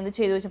കാര്യങ്ങളും നമ്മൾ എന്ത്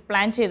ചെയ്തു വെച്ചാൽ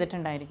പ്ലാൻ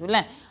ചെയ്തിട്ടുണ്ടായിരിക്കും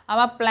അല്ലേ.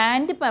 അപ്പോൾ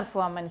പ്ലാൻഡ്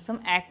പെർഫോമൻസും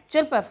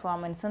ആക്ച്വൽ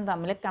പെർഫോമൻസും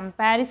തമ്മിൽ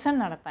കമ്പാരിസൺ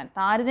നടത്താൻ,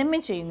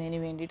 താരതമ്യം ചെയ്യുന്നതിന്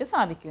വേണ്ടിയിട്ട്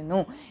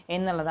സാധിക്കുന്നു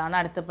എന്നുള്ളതാണ്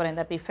അടുത്ത്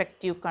പറയുന്നത്. അപ്പോൾ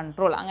ഇഫക്റ്റീവ്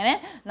കൺട്രോൾ, അങ്ങനെ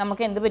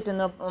നമുക്ക് എന്ത്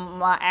പറ്റുന്നു,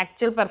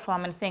 ആക്ച്വൽ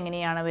പെർഫോമൻസ്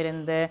എങ്ങനെയാണ്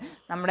വരുന്നത്,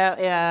 നമ്മുടെ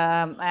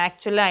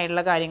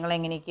ആക്ച്വലായിട്ടുള്ള കാര്യങ്ങൾ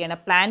എങ്ങനെയൊക്കെയാണ്,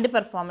 പ്ലാൻഡ്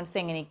പെർഫോമൻസ്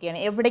എങ്ങനെയൊക്കെയാണ്,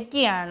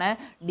 എവിടേക്കാണ്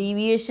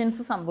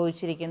ഡീവിയേഷൻസ്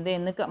സംഭവിച്ചിരിക്കുന്നത്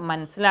എന്ന്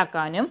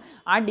മനസ്സിലാക്കാനും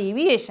ആ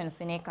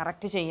ഡീവിയേഷൻസിനെ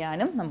കറക്റ്റ്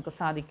ചെയ്യാനും നമുക്ക്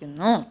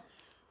സാധിക്കുന്നു.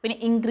 പിന്നെ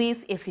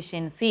increase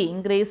efficiency,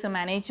 increase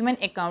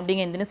management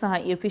accounting എന്തിനു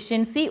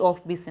efficiency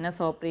of business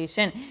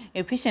operation,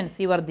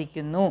 efficiency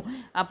വർദ്ധിക്കുന്നു.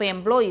 അപ്പോൾ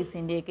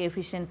എംപ്ലോയീസിൻ്റെയൊക്കെ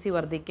എഫിഷ്യൻസി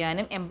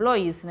വർദ്ധിക്കാനും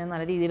എംപ്ലോയീസിന്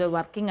നല്ല രീതിയിൽ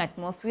വർക്കിംഗ്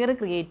അറ്റ്മോസ്ഫിയർ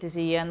ക്രിയേറ്റ്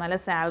ചെയ്യുക, നല്ല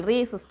സാലറി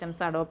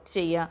സിസ്റ്റംസ് അഡോപ്റ്റ്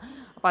ചെയ്യുക.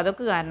 അപ്പോൾ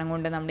അതൊക്കെ കാരണം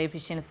കൊണ്ട് നമ്മുടെ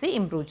എഫിഷ്യൻസി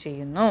ഇംപ്രൂവ്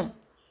ചെയ്യുന്നു.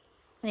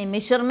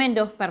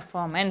 Measurement of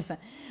performance,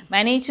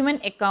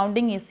 management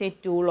accounting is A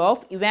tool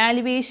of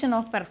evaluation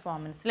of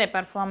performance അല്ലേ,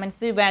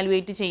 പെർഫോമൻസ്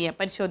ഇവാലുവേറ്റ് ചെയ്യുക,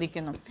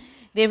 പരിശോധിക്കുന്നു.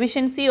 ദി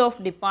എഫിഷ്യൻസി ഓഫ്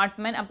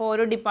ഡിപ്പാർട്ട്മെൻറ്റ്, അപ്പോൾ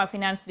ഓരോ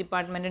ഫിനാൻസ്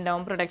ഡിപ്പാർട്ട്മെൻറ്റ്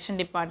ഉണ്ടാവും, പ്രൊഡക്ഷൻ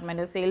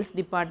ഡിപ്പാർട്ട്മെൻറ്റ്, സെയിൽസ്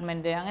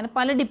ഡിപ്പാർട്ട്മെൻറ്റ്, അങ്ങനെ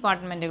പല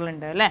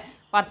ഡിപ്പാർട്ട്മെൻറ്റുകളുണ്ട് അല്ലേ,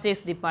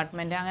 പർച്ചേസ്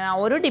ഡിപ്പാർട്ട്മെൻറ്റ്, അങ്ങനെ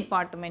ഓരോ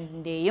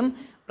ഡിപ്പാർട്ട്മെൻറ്റിൻ്റെയും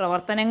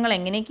പ്രവർത്തനങ്ങൾ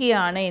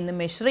എങ്ങനെയൊക്കെയാണ് എന്ന്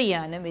മെഷർ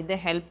ചെയ്യാനും with the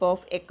help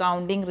of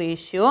accounting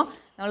ratio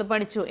നമ്മൾ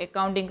പഠിച്ചു,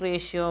 അക്കൗണ്ടിങ്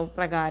റേഷ്യോ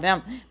പ്രകാരം.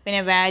 പിന്നെ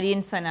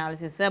വാരിയൻസ്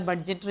അനാലിസിസ്,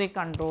 ബഡ്ജറ്ററി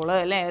കൺട്രോൾ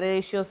അല്ലേ,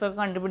 റേഷ്യോസൊക്കെ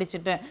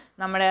കണ്ടുപിടിച്ചിട്ട്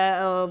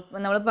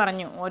നമ്മൾ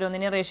പറഞ്ഞു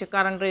ഓരോന്നിനും റേഷ്യോ.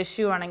 കറണ്ട്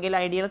റേഷ്യോ ആണെങ്കിൽ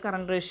ഐഡിയൽ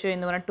കറണ്ട് റേഷ്യോ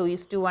എന്ന് പറഞ്ഞാൽ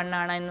 2:1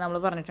 ആണ് എന്ന് നമ്മൾ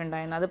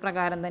പറഞ്ഞിട്ടുണ്ടായിരുന്നു. അത്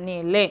പ്രകാരം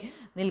തന്നെയല്ലേ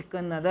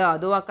നിൽക്കുന്നത്.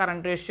 അതും ആ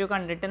കറണ്ട് റേഷ്യോ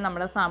കണ്ടിട്ട്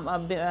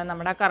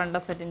നമ്മുടെ കറണ്ട്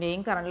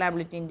അസറ്റിൻ്റെയും കറണ്ട്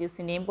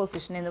ലയബിലിറ്റീസിൻ്റെയും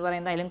പൊസിഷൻ എന്ന്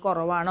പറയുന്നത് അതിലും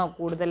കുറവാണോ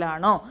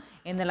കൂടുതലാണോ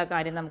എന്നുള്ള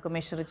കാര്യം നമുക്ക്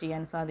മെഷർ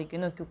ചെയ്യാൻ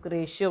സാധിക്കുന്നു. ക്വിക്ക്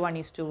റേഷ്യോ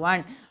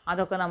 1:1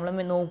 അതൊക്കെ നമ്മൾ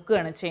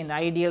നോക്കുകയാണ് ചെയ്യുന്നത്,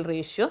 ഐഡിയൽ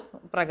റേഷ്യോ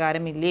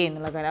പ്രകാരമില്ലേ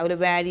എന്നുള്ള കാര്യം. അതുപോലെ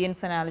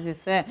വാരിയൻസ്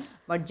അനാലിസിസ്,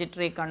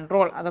 ബഡ്ജറ്ററി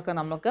കൺട്രോൾ അതൊക്കെ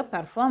നമുക്ക്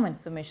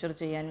പെർഫോമൻസ് മെഷർ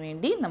ചെയ്യാൻ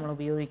വേണ്ടി നമ്മൾ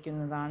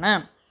ഉപയോഗിക്കുന്നതാണ്.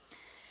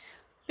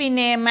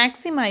 പിന്നെ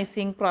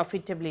മാക്സിമൈസിങ്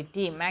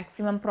പ്രോഫിറ്റബിലിറ്റി,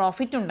 മാക്സിമം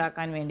പ്രോഫിറ്റ്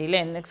ഉണ്ടാക്കാൻ വേണ്ടി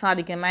അല്ലേ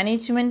സാധിക്കും.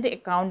 Management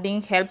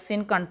accounting helps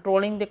in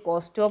controlling the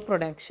cost of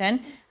production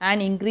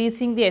and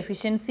increasing the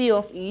efficiency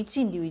of each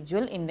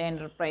individual in the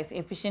enterprise.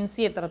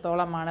 Efficiency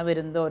എത്രത്തോളമാണ്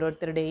വരുന്നത്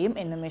ഓരോരുത്തരുടെയും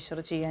എന്ന്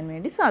മെഷർ ചെയ്യാൻ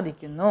വേണ്ടി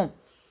സാധിക്കുന്നു.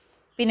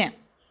 പിന്നെ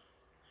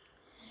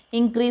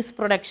increase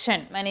production,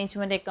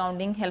 management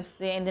accounting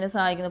helps എന്തിനു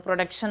സഹായിക്കുന്നു,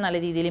 പ്രൊഡക്ഷൻ നല്ല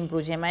രീതിയിൽ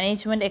ഇംപ്രൂവ് ചെയ്യാം.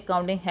 Management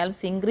accounting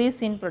helps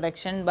increase in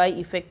production by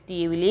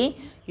effectively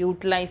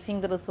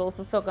utilising the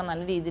resources ഒക്കെ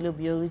നല്ല രീതിയിൽ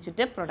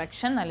ഉപയോഗിച്ചിട്ട്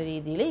പ്രൊഡക്ഷൻ നല്ല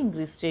രീതിയിൽ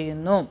ഇൻക്രീസ്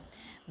ചെയ്യുന്നു.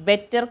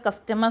 ബെറ്റർ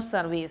കസ്റ്റമർ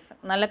സർവീസ്,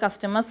 നല്ല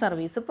കസ്റ്റമർ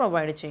സർവീസ്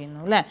പ്രൊവൈഡ്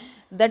ചെയ്യുന്നു അല്ലേ.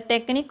 The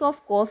technique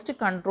of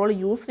cost control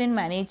used in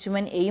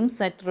management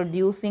aims at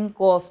reducing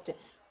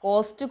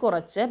cost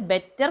കുറച്ച്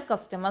ബെറ്റർ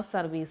കസ്റ്റമർ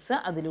സർവീസ്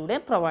അതിലൂടെ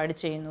പ്രൊവൈഡ്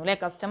ചെയ്യുന്നു അല്ലേ.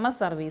 കസ്റ്റമർ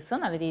സർവീസ്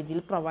നല്ല രീതിയിൽ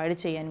പ്രൊവൈഡ്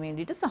ചെയ്യാൻ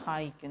വേണ്ടിയിട്ട്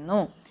സഹായിക്കുന്നു.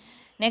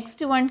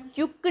 Next one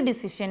quick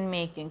decision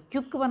making.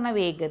 Quick പറഞ്ഞ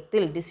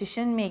വേഗത്തിൽ,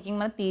 ഡിസിഷൻ മേക്കിംഗ്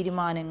പറഞ്ഞ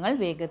തീരുമാനങ്ങൾ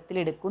വേഗത്തിൽ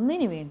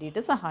എടുക്കുന്നതിന്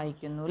വേണ്ടിയിട്ട്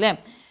സഹായിക്കുന്നു അല്ലേ.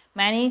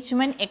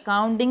 Management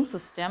accounting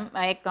system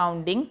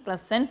accounting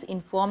presence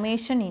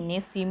information in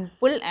A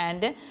simple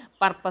and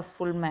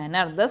purposeful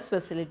manor thus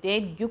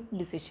facilitate quick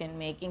decision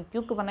making.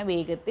 Quick പറഞ്ഞ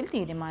വേഗത്തിൽ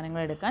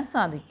തീരുമാനങ്ങൾ എടുക്കാൻ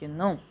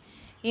സാധിക്കുന്നു.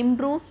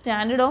 Improve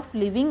standard of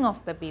living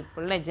of the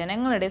people അല്ലേ,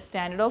 ജനങ്ങളുടെ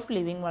സ്റ്റാൻഡേർഡ് ഓഫ്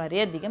ലിവിങ്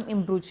വളരെയധികം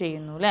ഇംപ്രൂവ്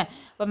ചെയ്യുന്നു അല്ലേ.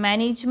 അപ്പോൾ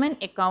management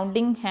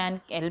accounting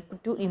help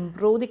to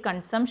improve the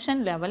consumption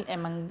level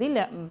among the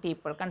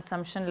people.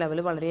 Consumption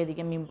level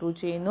വളരെയധികം ഇംപ്രൂവ്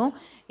ചെയ്യുന്നു.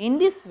 In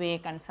this way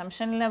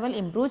consumption level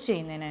improve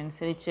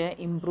ചെയ്യുന്നതിനനുസരിച്ച്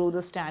improve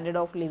the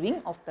standard of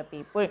living of the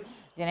people,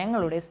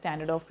 ജനങ്ങളുടെ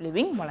standard of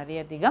living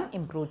വളരെയധികം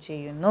improve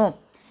ചെയ്യുന്നു.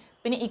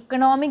 പിന്നെ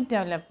economic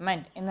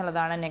development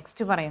എന്നുള്ളതാണ്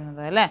next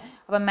പറയുന്നത് അല്ലേ.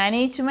 അപ്പോൾ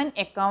management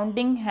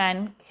accounting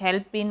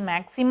help in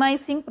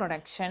maximising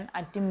production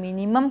at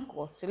minimum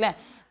cost അല്ലേ.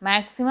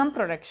 Maximum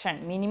production,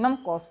 minimum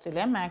കോസ്റ്റിൽ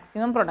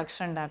maximum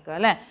production ഉണ്ടാക്കുക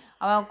അല്ലേ.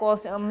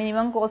 അപ്പോൾ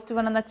മിനിമം കോസ്റ്റ്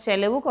പറഞ്ഞാൽ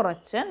ചിലവ്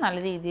കുറച്ച് നല്ല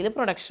രീതിയിൽ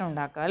പ്രൊഡക്ഷൻ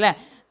ഉണ്ടാക്കുക അല്ലേ.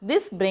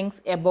 This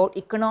brings about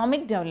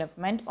economic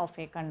development of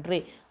A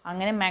country.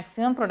 അങ്ങനെ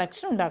മാക്സിമം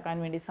പ്രൊഡക്ഷൻ ഉണ്ടാക്കാൻ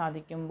വേണ്ടി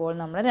സാധിക്കുമ്പോൾ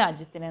നമ്മുടെ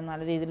രാജ്യത്തിന്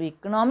നല്ല രീതിയിൽ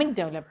ഇക്കണോമിക്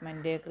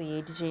ഡെവലപ്മെൻറ്റ്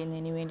ക്രിയേറ്റ്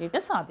ചെയ്യുന്നതിന്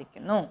വേണ്ടിയിട്ട്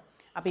സാധിക്കുന്നു.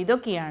 അപ്പോൾ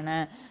ഇതൊക്കെയാണ്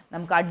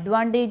നമുക്ക്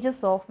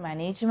അഡ്വാൻറ്റേജസ് ഓഫ്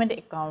മാനേജ്മെൻറ്റ്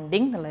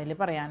അക്കൗണ്ടിങ് എന്നുള്ളതിൽ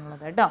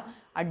പറയാനുള്ളത് കേട്ടോ.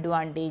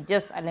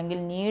 അഡ്വാൻറ്റേജസ് അല്ലെങ്കിൽ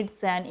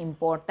needs and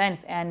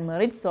importance and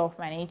merits of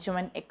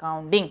management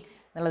accounting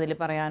എന്നുള്ളതിൽ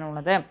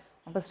പറയാനുള്ളത്.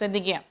 അപ്പോൾ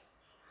ശ്രദ്ധിക്കുക,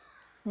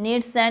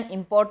 needs and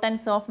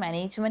importance of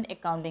management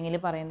അക്കൗണ്ടിങ്ങിൽ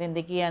പറയുന്നത്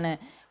എന്തൊക്കെയാണ്.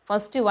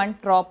 ഫസ്റ്റ് വൺ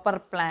പ്രോപ്പർ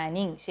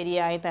പ്ലാനിങ്,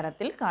 ശരിയായ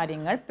തരത്തിൽ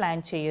കാര്യങ്ങൾ പ്ലാൻ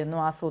ചെയ്യുന്നു,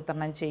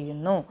 ആസൂത്രണം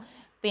ചെയ്യുന്നു.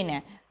 പിന്നെ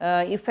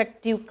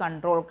ഇഫക്റ്റീവ്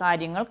കൺട്രോൾ,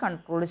 കാര്യങ്ങൾ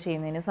കൺട്രോൾ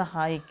ചെയ്യുന്നതിന്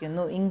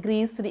സഹായിക്കുന്നു.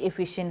 ഇൻക്രീസ്ഡ്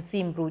എഫിഷ്യൻസി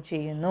ഇംപ്രൂവ്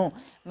ചെയ്യുന്നു.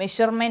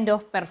 മെഷർമെൻറ്റ്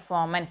ഓഫ്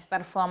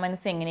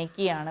പെർഫോമൻസ്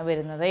എങ്ങനെയൊക്കെയാണ്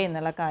വരുന്നത്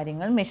എന്നുള്ള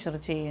കാര്യങ്ങൾ മെഷർ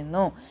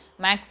ചെയ്യുന്നു.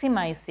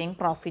 Maximising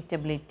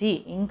profitability,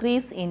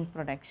 increase in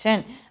production,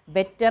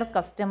 better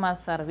customer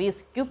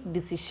service, quick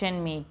decision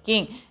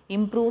making,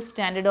 improve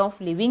standard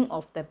of living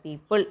of the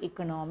people,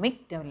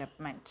 economic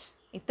development.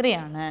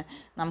 ഇത്രയാണ്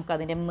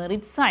നമുക്കതിൻ്റെ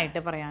മെറിറ്റ്സ് ആയിട്ട്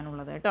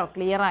പറയാനുള്ളത് കേട്ടോ.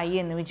 ക്ലിയർ ആയി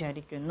എന്ന്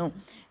വിചാരിക്കുന്നു.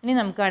 ഇനി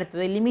നമുക്ക്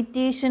അടുത്തത്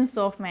limitations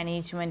of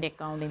management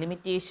accounting.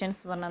 Limitations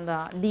പറഞ്ഞാൽ എന്താ,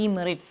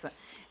 ഡീമെറിറ്റ്സ്.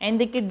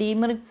 എന്തൊക്കെ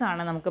ഡീമെറിറ്റ്സ്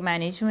ആണ് നമുക്ക്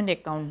മാനേജ്മെൻറ്റ്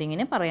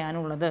അക്കൗണ്ടിങ്ങിന്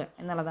പറയാനുള്ളത്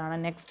എന്നുള്ളതാണ്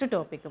നെക്സ്റ്റ്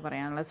ടോപ്പിക്ക്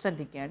പറയാനുള്ളത്.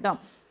 ശ്രദ്ധിക്കുക കേട്ടോ.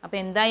 അപ്പോൾ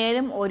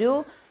എന്തായാലും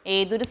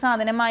ഏതൊരു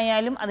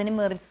സാധനമായാലും അതിന്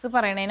മെറിറ്റ്സ്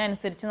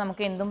പറയുന്നതിനനുസരിച്ച്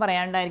നമുക്ക് എന്തും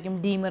പറയാനുണ്ടായിരിക്കും,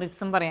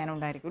 ഡീമെറിറ്റ്സും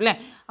പറയാനുണ്ടായിരിക്കും അല്ലേ.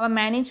 അപ്പോൾ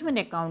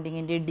മാനേജ്മെൻറ്റ്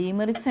അക്കൗണ്ടിങ്ങിൻ്റെ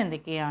ഡീമെറിറ്റ്സ്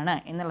എന്തൊക്കെയാണ്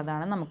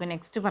എന്നുള്ളതാണ് നമുക്ക്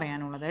നെക്സ്റ്റ്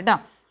പറയാനുള്ളത് കേട്ടോ.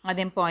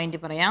 ആദ്യം പോയിന്റ്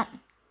പറയാം.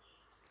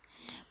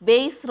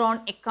 based on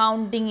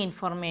accounting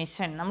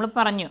information. നമ്മൾ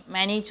പറഞ്ഞു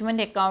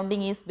management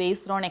accounting is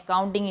based on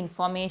accounting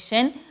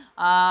information.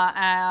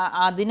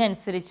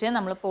 അതിനനുസരിച്ച്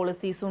നമ്മൾ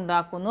പോളിസീസ്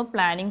ഉണ്ടാക്കുന്നു,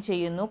 പ്ലാനിങ്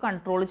ചെയ്യുന്നു,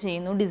 കൺട്രോൾ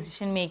ചെയ്യുന്നു,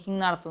 ഡിസിഷൻ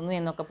മേക്കിംഗ് നടത്തുന്നു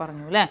എന്നൊക്കെ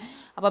പറഞ്ഞു അല്ലേ.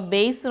 അപ്പോൾ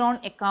ബേസ്ഡ് ഓൺ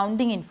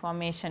അക്കൗണ്ടിങ്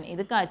ഇൻഫർമേഷൻ,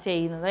 ഇത്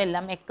ചെയ്യുന്നത്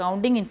എല്ലാം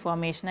അക്കൗണ്ടിങ്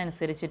ഇൻഫർമേഷൻ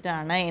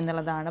അനുസരിച്ചിട്ടാണ്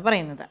എന്നുള്ളതാണ്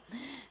പറയുന്നത്.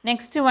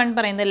 നെക്സ്റ്റ് വൺ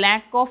പറയുന്നത്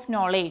ലാക്ക് ഓഫ്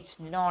നോളേജ്.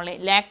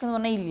 ലാക്ക് എന്ന്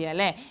പറഞ്ഞാൽ ഇല്ല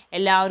അല്ലേ,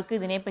 എല്ലാവർക്കും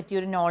ഇതിനെപ്പറ്റി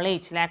ഒരു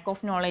ലാക്ക്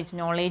ഓഫ്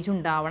നോളേജ്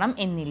ഉണ്ടാവണം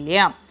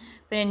എന്നില്ല.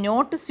 പിന്നെ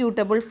നോട്ട്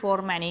സ്യൂട്ടബിൾ ഫോർ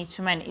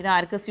മാനേജ്മെൻറ്റ്, ഇത്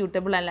ആർക്ക്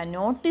സ്യൂട്ടബിൾ അല്ല,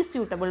 നോട്ട്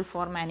സ്യൂട്ടബിൾ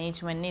ഫോർ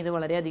മാനേജ്മെൻറ്റിന് ഇത്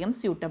വളരെയധികം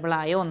സ്യൂട്ടബിൾ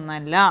ആയ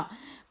ഒന്നല്ല.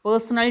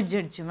 പേഴ്സണൽ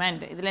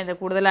ജഡ്ജ്മെൻറ്റ്, ഇതിലെന്താ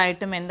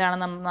കൂടുതലായിട്ടും എന്താണ്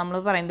നമ്മൾ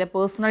പറയുന്നത്,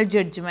 പേഴ്സണൽ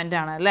ജഡ്ജ്മെൻ്റ്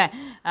ആണ് അല്ലേ.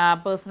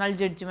 പേഴ്സണൽ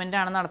ജഡ്ജ്മെൻ്റ്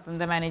ആണ്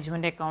നടത്തുന്നത്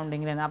മാനേജ്മെൻറ്റ്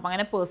അക്കൗണ്ടിങ്ങിൽ. അപ്പോൾ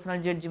അങ്ങനെ പേഴ്സണൽ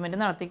ജഡ്ജ്മെൻറ്റ്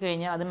നടത്തി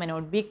കഴിഞ്ഞാൽ അത് മെ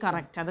നോട്ട് ബി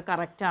കറക്റ്റ്, അത്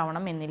കറക്റ്റ്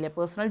ആവണം എന്നില്ല.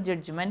 Personal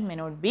judgement may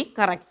not be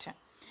correct.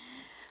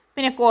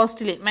 പിന്നെ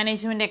കോസ്റ്റ്ലി,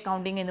 മാനേജ്മെൻറ്റ്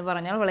അക്കൗണ്ടിങ് എന്ന്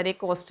പറഞ്ഞാൽ വളരെ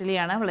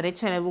കോസ്റ്റ്ലിയാണ്, വളരെ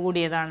ചിലവ്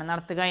കൂടിയതാണ്.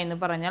 നടത്തുക എന്ന്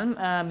പറഞ്ഞാൽ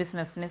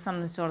ബിസിനസ്സിനെ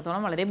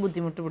സംബന്ധിച്ചിടത്തോളം വളരെ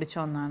ബുദ്ധിമുട്ട് പിടിച്ച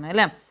ഒന്നാണ്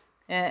അല്ലേ.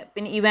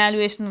 പിന്നെ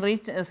ഇവാലുവേഷണറി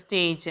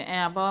സ്റ്റേജ്,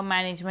 അപ്പോൾ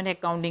മാനേജ്മെൻറ്റ്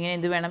അക്കൗണ്ടിങ്ങിന്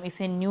എന്ത് വേണം,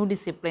 ഇസ് എ ന്യൂ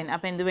ഡിസിപ്ലിൻ.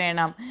 അപ്പോൾ എന്ത്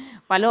വേണം,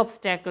 പല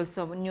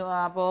ഒബ്സ്റ്റാക്കിൾസും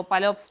അപ്പോൾ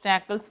പല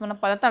ഒബ്സ്റ്റാക്കിൾസ്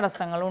പറഞ്ഞാൽ പല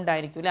തടസ്സങ്ങളും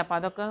ഉണ്ടായിരിക്കും അല്ലേ. അപ്പോൾ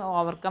അതൊക്കെ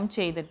ഓവർകം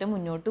ചെയ്തിട്ട്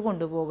മുന്നോട്ട്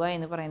കൊണ്ടുപോകുക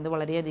എന്ന് പറയുന്നത്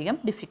വളരെയധികം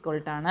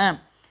ഡിഫിക്കൾട്ടാണ്.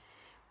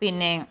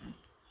 പിന്നെ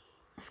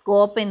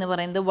സ്കോപ്പ് എന്ന്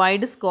പറയുന്നത്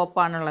വൈഡ്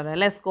സ്കോപ്പാണുള്ളത്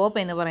അല്ലേ. സ്കോപ്പ്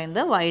എന്ന്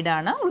പറയുന്നത്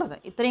വൈഡാണ് ഉള്ളത്.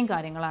 ഇത്രയും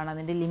കാര്യങ്ങളാണ്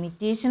അതിൻ്റെ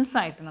ലിമിറ്റേഷൻസ്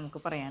ആയിട്ട് നമുക്ക്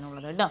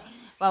പറയാനുള്ളത് കേട്ടോ.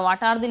 അപ്പോൾ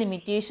what are the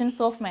limitations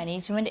of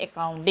management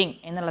accounting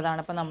എന്നുള്ളതാണ്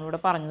ഇപ്പോൾ നമ്മളിവിടെ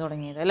പറഞ്ഞു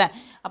തുടങ്ങിയത് അല്ലേ.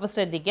 അപ്പോൾ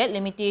ശ്രദ്ധിക്കുക,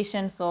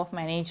 limitations of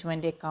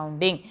management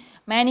accounting.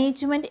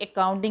 Management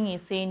accounting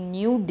is A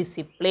new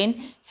discipline,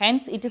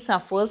 hence it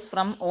സഫേഴ്സ്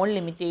from all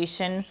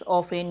limitations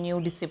of A new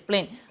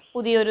discipline.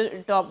 പുതിയൊരു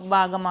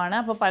ഭാഗമാണ്,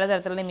 അപ്പോൾ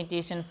പലതരത്തിലുള്ള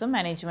ലിമിറ്റേഷൻസും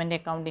മാനേജ്മെൻറ്റ്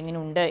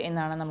അക്കൗണ്ടിങ്ങിനുണ്ട്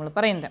എന്നാണ് നമ്മൾ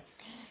പറയുന്നത്.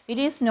 It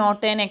is not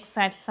an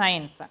exact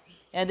science.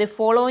 The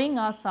following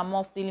are some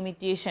of the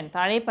limitation.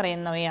 താഴെ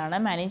പറയുന്നവയാണ്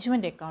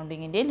management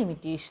അക്കൗണ്ടിങ്ങിൻ്റെ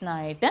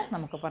ലിമിറ്റേഷനായിട്ട്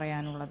നമുക്ക്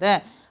പറയാനുള്ളത്.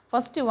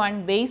 First one,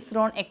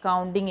 based on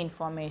accounting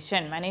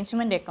information.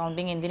 Management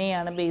accounting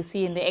എന്തിനെയാണ് ബേസ്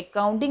ചെയ്യുന്നത്,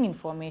 അക്കൗണ്ടിങ്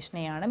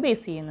ഇൻഫർമേഷനെയാണ്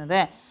ബേസ്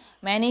ചെയ്യുന്നത്.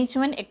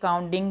 Management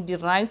accounting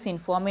derives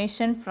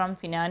information from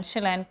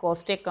financial and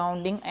cost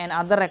accounting and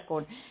other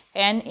record,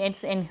 and it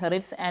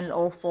inherits and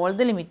of all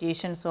the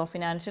limitations of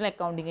financial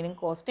accounting and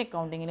cost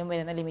accounting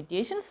വരുന്ന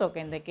limitations ഒക്കെ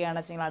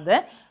എന്തൊക്കെയാണെന്ന് വെച്ചാൽ അത്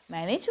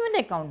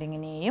management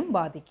അക്കൗണ്ടിങ്ങിനെയും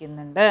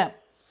ബാധിക്കുന്നുണ്ട്.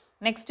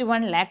 Next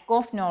one, lack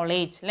of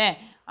knowledge അല്ലേ.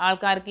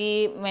 ആൾക്കാർക്ക് ഈ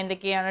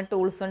എന്തൊക്കെയാണ്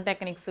ടൂൾസും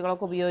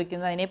ടെക്നിക്സുകളൊക്കെ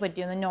ഉപയോഗിക്കുന്നത് അതിനെ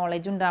പറ്റിയൊന്നും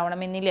നോളേജ്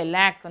ഉണ്ടാവണമെന്നില്ല.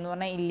 ലാക്ക് എന്ന്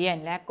പറഞ്ഞാൽ ഇല്ല,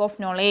 ലാക്ക് ഓഫ്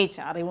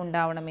നോളേജ്,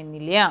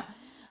 അറിവുണ്ടാവണമെന്നില്ല.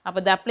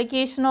 അപ്പോൾ the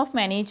application of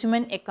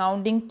management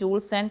accounting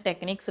tools and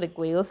techniques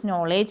requires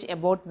knowledge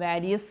about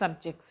various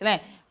subjects അല്ലേ.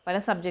 പല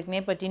സബ്ജക്റ്റിനെ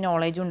പറ്റി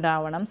നോളേജ്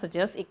ഉണ്ടാവണം,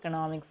 such as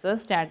economics,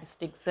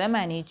 statistics,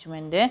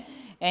 management,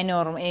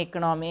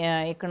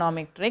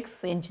 econometrics,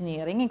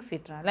 engineering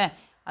etcetera അല്ലേ.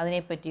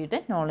 അതിനെ പറ്റിയിട്ട്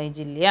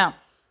നോളേജ് ഇല്ല.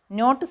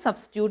 നോട്ട്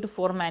സബ്സ്റ്റിറ്റ്യൂട്ട്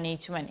ഫോർ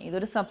മാനേജ്മെൻറ്റ്,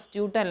 ഇതൊരു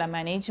സബ്സ്റ്റിറ്റ്യൂട്ട് അല്ല,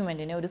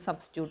 മാനേജ്മെൻറ്റിന് ഒരു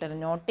സബ്സ്റ്റിറ്റ്യൂട്ട് അല്ല,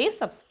 not A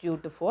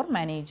substitute for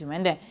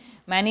management.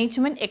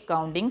 Management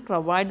accounting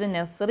provide the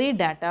നെസറി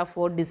data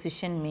four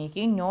decision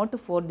making, not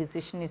four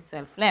decision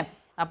itself അല്ലേ.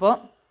 അപ്പോൾ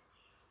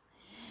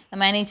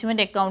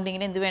മാനേജ്മെൻറ്റ്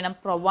അക്കൗണ്ടിങ്ങിന് എന്ത് വേണം,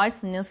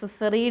 provides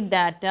necessary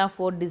data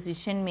four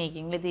decision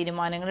മേക്കിങ്ങിൽ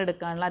തീരുമാനങ്ങൾ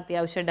എടുക്കാനുള്ള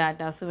അത്യാവശ്യ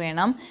ഡാറ്റാസ്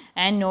വേണം.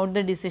 And not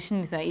the decision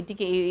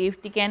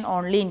it can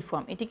only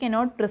inform, it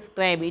cannot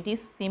prescribe, it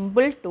is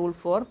simple tool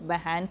for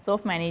hands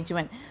of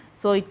management,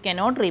 so it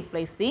cannot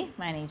replace the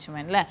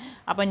management അല്ലേ.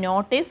 അപ്പോൾ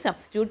not A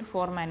substitute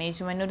for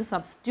management, ഒരു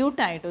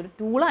സബ്സ്റ്റിറ്റ്യൂട്ടായിട്ട് ഒരു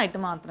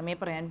ടൂളായിട്ട് മാത്രമേ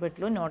പറയാൻ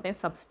പറ്റുള്ളൂ, not A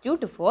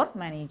substitute for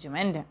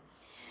management.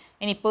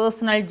 ഇനി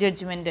personal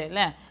judgement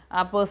അല്ലേ, ആ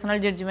പേഴ്സണൽ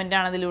ജഡ്ജ്മെൻ്റ്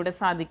ആണ് അതിലൂടെ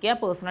സാധിക്കുക.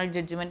 പേഴ്സണൽ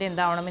ജഡ്ജ്മെൻറ്റ്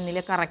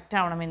എന്താവണമെന്നില്ല, കറക്റ്റ്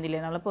ആവണമെന്നില്ല.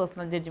 നമ്മൾ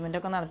പേഴ്സണൽ ജഡ്ജ്മെൻ്റ്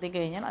ഒക്കെ നടത്തി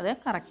കഴിഞ്ഞാൽ അത്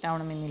കറക്റ്റ്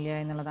ആവണമെന്നില്ല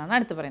എന്നുള്ളതാണ്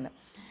അടുത്ത് പറയുന്നത്.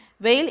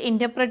 വെയിൽ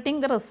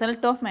interpreting the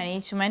result of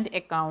management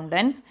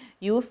accountants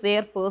use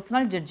there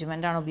personal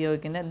judgement ആണ്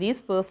ഉപയോഗിക്കുന്നത്.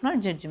 These personal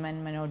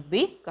judgement may not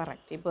be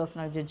correct. ഈ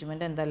പേഴ്സണൽ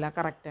ജഡ്ജ്മെൻറ്റ് എന്തല്ല,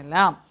 കറക്റ്റ് അല്ല.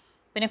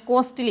 പിന്നെ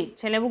കോസ്റ്റ്ലി,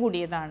 ചിലവ്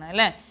കൂടിയതാണ്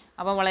അല്ലേ.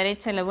 അപ്പോൾ വളരെ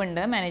ചിലവുണ്ട്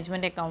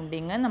മാനേജ്മെൻറ്റ്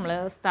അക്കൗണ്ടിങ് നമ്മൾ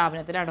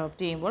സ്ഥാപനത്തിൽ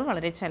അഡോപ്റ്റ് ചെയ്യുമ്പോൾ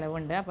വളരെ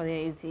ചിലവുണ്ട്. അപ്പോൾ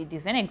it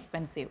is N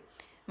expensive.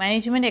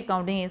 Management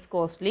accounting is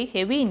costly,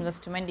 heavy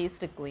investment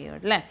is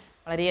required അല്ലേ.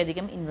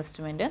 വളരെയധികം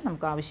ഇൻവെസ്റ്റ്മെൻറ്റ്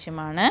നമുക്ക്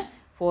ആവശ്യമാണ്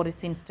four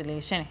is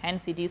installation.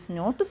 Hence it is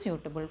not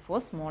suitable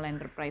for small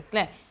enterprise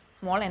അല്ലേ.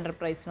 സ്മോൾ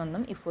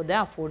എൻ്റർപ്രൈസിനൊന്നും ഇപ്പോൾ ഇത്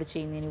അഫോർഡ്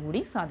ചെയ്യുന്നതിന്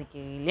കൂടി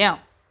സാധിക്കുകയില്ല.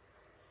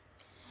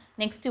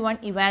 Next one,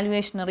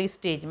 evaluationary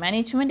stage.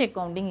 Management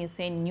accounting is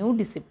a new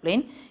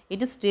discipline.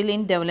 It is still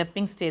in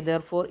developing stage.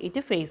 Therefore, it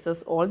faces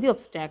all the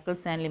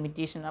obstacles and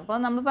limitations. അപ്പോൾ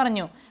നമ്മൾ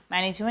പറഞ്ഞു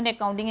management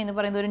accounting എന്ന്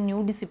പറയുന്നത് ഒരു ന്യൂ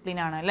ഡിസിപ്ലിൻ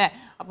ആണ് അല്ലേ.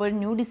 അപ്പോൾ ഒരു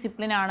ന്യൂ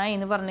ഡിസിപ്ലിൻ ആണ്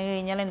എന്ന് പറഞ്ഞു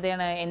കഴിഞ്ഞാൽ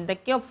എന്താണ്,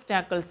 എന്തൊക്കെ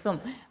ഒബ്സ്റ്റാക്കിൾസും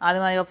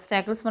അതുമാതിരി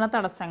ഒബ്സ്റ്റാക്കിൾസ് പറഞ്ഞ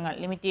തടസ്സങ്ങൾ,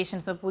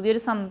 ലിമിറ്റേഷൻസ്,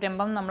 പുതിയൊരു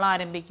സംരംഭം നമ്മൾ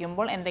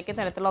ആരംഭിക്കുമ്പോൾ എന്തൊക്കെ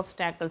തരത്തിലുള്ള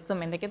ഒബ്സ്റ്റാക്കിൾസും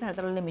എന്തൊക്കെ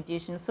തരത്തിലുള്ള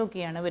ലിമിറ്റേഷൻസും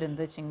ഒക്കെയാണ്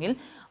വരുന്നത് വെച്ചെങ്കിൽ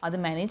അത്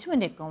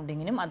മാനേജ്മെൻറ്റ്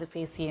അക്കൗണ്ടിങ്ങിനും അത്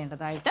ഫേസ്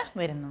ചെയ്യേണ്ടതായിട്ട്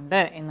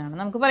വരുന്നുണ്ട് എന്നാണ്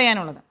നമുക്ക്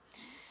പറയാനുള്ളത്.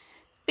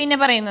 പിന്നെ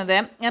പറയുന്നത്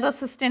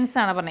റെസിസ്റ്റൻസ്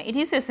ആണ് പറഞ്ഞത്.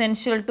 It is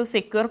essential to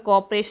secure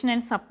cooperation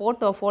and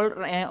support of all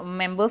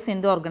members in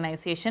the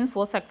organisation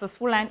for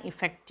successful and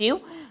effective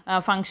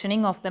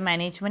functioning of the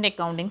management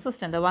accounting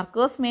system. The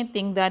workers may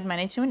think that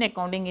management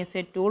accounting is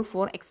a tool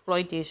for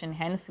exploitation,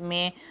 hence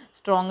may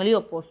strongly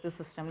oppose the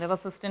system.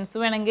 Resistance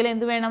വേണമെങ്കിൽ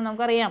എന്ത് വേണം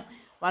നമുക്കറിയാം,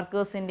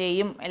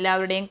 വർക്കേഴ്സിൻ്റെയും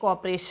എല്ലാവരുടെയും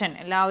corporation,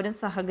 എല്ലാവരും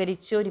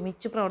സഹകരിച്ച്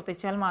ഒരുമിച്ച്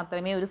പ്രവർത്തിച്ചാൽ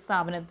മാത്രമേ ഒരു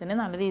സ്ഥാപനത്തിന്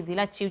നല്ല രീതിയിൽ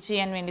അച്ചീവ്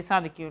ചെയ്യാൻ വേണ്ടി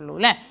സാധിക്കുകയുള്ളൂ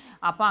അല്ലേ.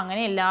 അപ്പോൾ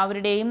അങ്ങനെ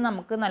എല്ലാവരുടെയും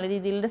നമുക്ക് നല്ല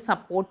രീതിയിലുള്ള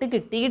സപ്പോർട്ട്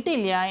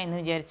കിട്ടിയിട്ടില്ല എന്ന്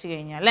വിചാരിച്ചു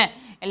കഴിഞ്ഞാൽ അല്ലേ,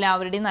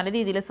 എല്ലാവരുടെയും നല്ല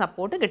രീതിയിൽ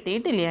സപ്പോർട്ട്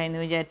കിട്ടിയിട്ടില്ല എന്ന്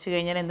വിചാരിച്ചു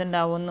കഴിഞ്ഞാൽ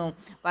എന്തുണ്ടാവുന്നു,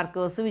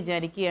 വർക്കേഴ്സ്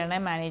വിചാരിക്കുകയാണ്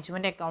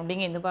മാനേജ്മെൻറ്റ്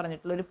അക്കൗണ്ടിങ് എന്ന്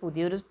പറഞ്ഞിട്ടുള്ള ഒരു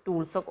പുതിയൊരു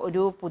ടൂൾസൊക്കെ,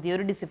 ഒരു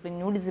പുതിയൊരു ഡിസിപ്ലിൻ,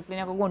 ന്യൂ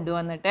ഡിസിപ്ലിനൊക്കെ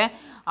കൊണ്ടുവന്നിട്ട്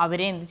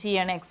അവരെ എന്ത്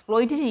ചെയ്യുകയാണ്,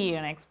 എക്സ്പ്ലോയിറ്റ്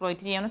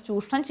ചെയ്യുകയാണ്,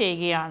 ചൂഷണം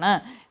ചെയ്യുകയാണ്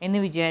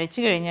എന്ന്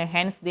വിചാരിച്ചു കഴിഞ്ഞാൽ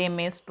hence they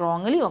may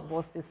strongly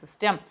oppose the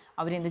system.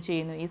 അവരെന്ത്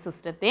ചെയ്യുന്നു, ഈ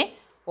സിസ്റ്റത്തെ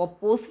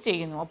ഒപ്പോസ്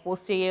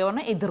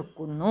ചെയ്യുന്നു,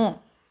 എതിർക്കുന്നു.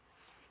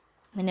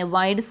 പിന്നെ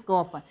wide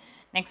scope.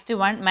 Next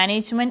one,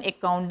 management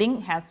accounting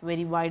has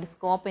very wide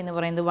scope എന്ന്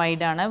പറയുന്നത്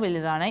വൈഡാണ്,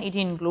 വലുതാണ്.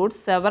 It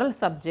includes several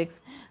subjects,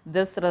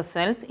 this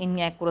results in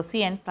accuracy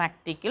and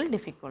practical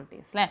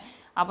difficulties അല്ലേ.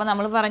 അപ്പോൾ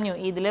നമ്മൾ പറഞ്ഞു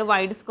ഇതിൽ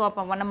വൈഡ്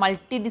സ്കോപ്പ് പറഞ്ഞാൽ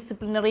മൾട്ടി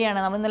ഡിസിപ്ലിനറി ആണ്.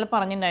 നമ്മൾ ഇന്നലെ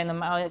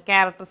പറഞ്ഞിട്ടുണ്ടായിരുന്നു,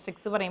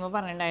 ക്യാരക്ടറിസ്റ്റിക്സ് പറയുമ്പോൾ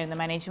പറഞ്ഞിട്ടുണ്ടായിരുന്നു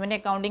മാനേജ്മെൻറ്റ്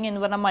അക്കൗണ്ടിങ്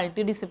എന്ന് പറഞ്ഞാൽ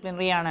മൾട്ടി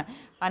ഡിസിപ്ലിനറി ആണ്.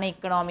 കാരണം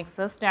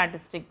economics,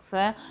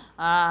 statistics,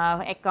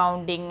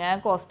 accounting,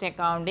 cost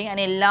accounting,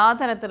 അങ്ങനെ എല്ലാ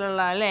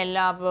തരത്തിലുള്ള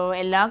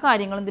എല്ലാ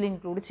കാര്യങ്ങളും ഇതിൽ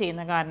ഇൻക്ലൂഡ്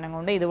ചെയ്യുന്ന കാരണം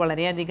കൊണ്ട് ഇത്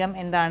വളരെയധികം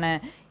എന്താണ്,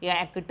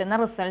 കിട്ടുന്ന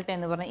റിസൾട്ട്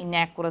എന്ന് പറഞ്ഞാൽ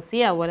ഇന്നാക്യുറസി,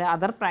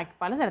 അതുപോലെ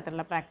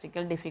പലതരത്തിലുള്ള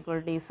പ്രാക്ടിക്കൽ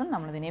ഡിഫിക്കൽട്ടീസും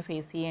നമ്മളിതിനെ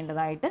ഫേസ്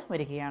ചെയ്യേണ്ടതായിട്ട്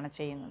വരികയാണ്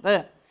ചെയ്യുന്നത്.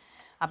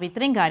 അപ്പോൾ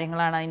ഇത്രയും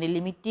കാര്യങ്ങളാണ് അതിൻ്റെ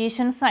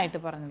ലിമിറ്റേഷൻസ് ആയിട്ട്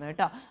പറഞ്ഞത്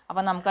കേട്ടോ.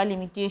 അപ്പോൾ നമുക്ക് ആ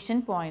ലിമിറ്റേഷൻ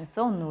പോയിൻറ്റ്സ്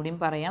ഒന്നുകൂടിയും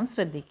പറയാം,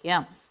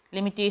 ശ്രദ്ധിക്കാം.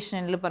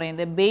 ലിമിറ്റേഷനിൽ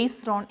പറയുന്നത്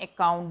ബേസ്ഡ് ഓൺ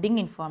അക്കൗണ്ടിങ്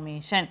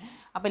ഇൻഫർമേഷൻ.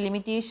 അപ്പോൾ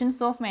ലിമിറ്റേഷൻസ്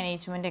ഓഫ്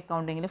മാനേജ്മെൻറ്റ്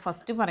അക്കൗണ്ടിങ്ങിൽ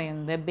ഫസ്റ്റ്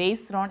പറയുന്നത്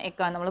ബേസ്ഡ് ഓൺ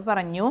നമ്മൾ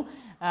പറഞ്ഞു,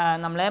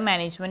 നമ്മൾ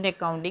മാനേജ്മെൻറ്റ്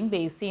അക്കൗണ്ടിങ്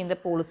ബേസ് ചെയ്യുന്ന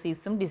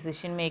പോളിസീസും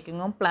ഡിസിഷൻ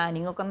മേക്കിങ്ങും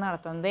പ്ലാനിങ്ങും ഒക്കെ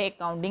നടത്തുന്നത്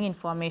അക്കൗണ്ടിങ്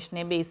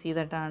ഇൻഫർമേഷനെ ബേസ്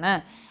ചെയ്തിട്ടാണ്.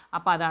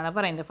 അപ്പോൾ അതാണ്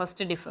പറയുന്നത്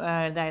ഫസ്റ്റ്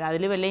ഇതായത്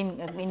അതിൽ വല്ല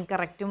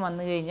ഇൻകറക്റ്റും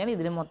വന്നു കഴിഞ്ഞാൽ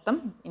ഇതിൽ മൊത്തം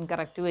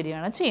ഇൻകറക്റ്റ്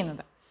വരികയാണ്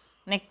ചെയ്യുന്നത്.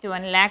 Next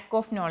one, lack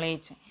of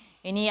knowledge.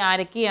 ഇനി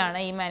ആരൊക്കെയാണ്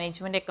ഈ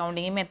മാനേജ്മെൻറ്റ്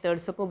അക്കൗണ്ടിങ്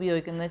മെത്തേഡ്സൊക്കെ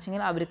ഉപയോഗിക്കുന്നത്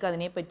വെച്ചെങ്കിൽ അവർക്ക്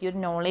അതിനെപ്പറ്റി ഒരു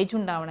നോളേജ്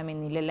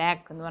ഉണ്ടാവണമെന്നില്ല.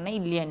 ലാക്ക് എന്ന് പറഞ്ഞാൽ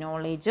ഇല്ല,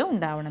 നോളേജ്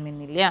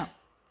ഉണ്ടാവണമെന്നില്ല.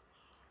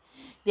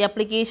 The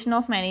application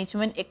of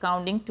management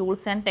accounting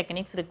tools and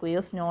techniques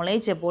requires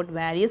knowledge about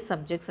various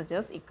subjects such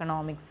as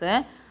economics,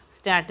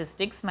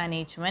 statistics,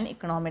 management,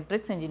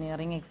 econometrics,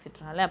 engineering, etc.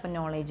 അല്ലേ. അപ്പോൾ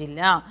നോളേജ്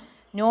ഇല്ല.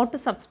 Not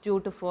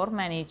substitute for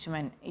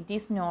management. It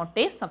is not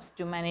A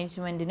substitute.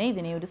 മാനേജ്മെൻറ്റിനെ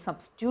ഇതിനെ ഒരു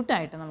substitute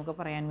ആയിട്ട് നമുക്ക്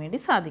പറയാൻ വേണ്ടി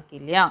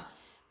സാധിക്കില്ല.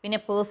 പിന്നെ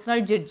പേഴ്സണൽ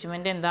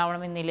ജഡ്ജ്മെൻറ്റ്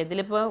എന്താവണമെന്നില്ല.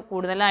 ഇതിലിപ്പോൾ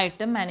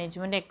കൂടുതലായിട്ടും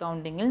മാനേജ്മെൻറ്റ്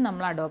അക്കൗണ്ടിങ്ങിൽ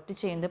നമ്മൾ അഡോപ്റ്റ്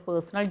ചെയ്യുന്നത്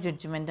പേഴ്സണൽ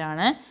ജഡ്ജ്മെൻ്റ്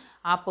ആണ്.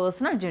 ആ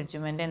പേഴ്സണൽ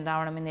ജഡ്ജ്മെൻറ്റ്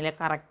എന്താവണമെന്നില്ല,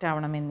 കറക്റ്റ്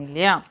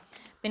ആവണമെന്നില്ല.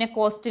 പിന്നെ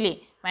കോസ്റ്റ്ലി.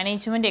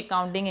 മാനേജ്മെൻറ്റ്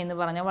അക്കൗണ്ടിങ് എന്ന്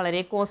പറഞ്ഞാൽ വളരെ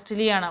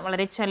കോസ്റ്റ്ലിയാണ്,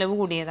 വളരെ ചിലവ്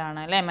കൂടിയതാണ്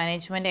അല്ലേ.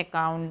 Management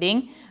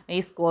accounting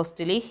is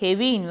costly.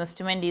 Heavy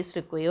investment is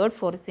required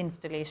for it's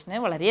ഇൻസ്റ്റലേഷന്.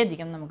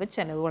 വളരെയധികം നമുക്ക്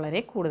ചിലവ്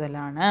വളരെ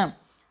കൂടുതലാണ്.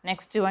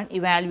 Next one,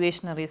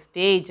 ഇവാലുവേഷണറി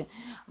stage.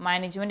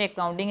 Management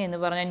accounting എന്ന്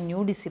പറഞ്ഞാൽ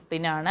ന്യൂ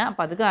ഡിസിപ്ലിനാണ്.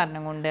 അപ്പോൾ അത്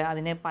കാരണം കൊണ്ട്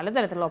അതിന്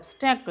പലതരത്തിലുള്ള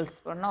ഒബ്സ്റ്റാക്കിൾസ്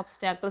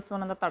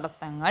പറഞ്ഞാൽ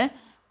തടസ്സങ്ങൾ,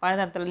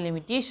 പലതരത്തിലുള്ള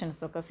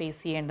ലിമിറ്റേഷൻസൊക്കെ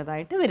ഫേസ്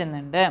ചെയ്യേണ്ടതായിട്ട്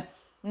വരുന്നുണ്ട്.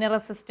 പിന്നെ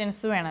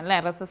റെസിസ്റ്റൻസ് വേണം അല്ലേ.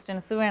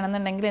 റെസിസ്റ്റൻസ്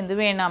വേണമെന്നുണ്ടെങ്കിൽ എന്ത്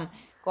വേണം,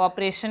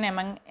 കോപ്പറേഷൻ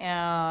എമംഗ്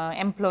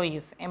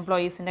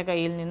എംപ്ലോയീസിൻ്റെ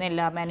കയ്യിൽ നിന്ന്,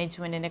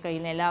 മാനേജ്മെൻറ്റിൻ്റെ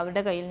കയ്യിൽ നിന്ന്,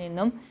 എല്ലാവരുടെ കയ്യിൽ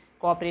നിന്നും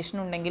കോപ്പറേഷൻ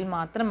ഉണ്ടെങ്കിൽ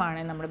മാത്രമാണ്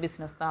നമ്മുടെ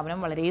ബിസിനസ്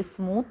സ്ഥാപനം വളരെ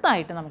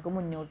സ്മൂത്തായിട്ട് നമുക്ക്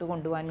മുന്നോട്ട്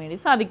കൊണ്ടുപോകാൻ വേണ്ടി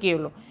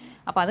സാധിക്കുകയുള്ളൂ.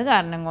 അപ്പോൾ അത്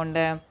കാരണം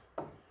കൊണ്ട്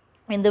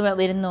എന്ത്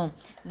വരുന്നു,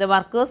 the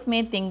workers may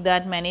think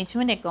that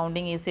management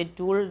accounting is A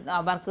tool.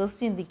 Workers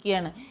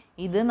ചിന്തിക്കുകയാണ്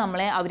ഇത്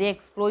അവരെ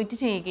എക്സ്പ്ലോയിറ്റ്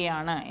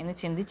ചെയ്യുകയാണ് എന്ന്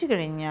ചിന്തിച്ചു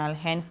കഴിഞ്ഞാൽ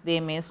hence they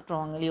may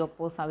strongly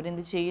oppose.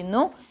 അവരെന്ത്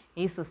ചെയ്യുന്നു,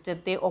 ഈ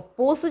സിസ്റ്റത്തെ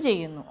ഒപ്പോസ്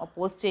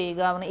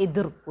ചെയ്യുക, അവനെ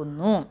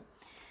എതിർക്കുന്നു.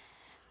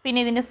 പിന്നെ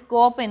ഇതിൻ്റെ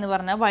സ്കോപ്പ് എന്ന്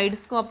പറഞ്ഞാൽ വൈഡ്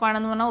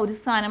സ്കോപ്പാണെന്ന് പറഞ്ഞാൽ ഒരു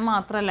സാധനം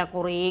മാത്രമല്ല,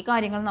 കുറേ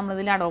കാര്യങ്ങൾ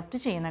നമ്മളിതിൽ അഡോപ്റ്റ്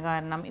ചെയ്യുന്ന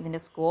കാരണം ഇതിൻ്റെ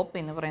സ്കോപ്പ്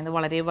എന്ന് പറയുന്നത്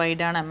വളരെ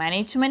വൈഡാണ്.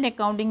 Management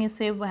accounting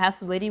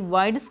has very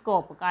wide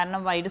scope.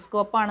 കാരണം വൈഡ്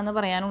സ്കോപ്പാണെന്ന്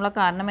പറയാനുള്ള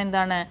കാരണം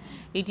എന്താണ്,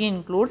 it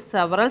includes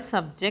several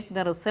subject,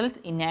 the result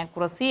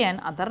ഇനാക്യുറസി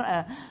and other.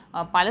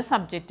 പല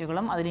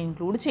സബ്ജക്റ്റുകളും അതിൽ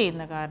ഇൻക്ലൂഡ്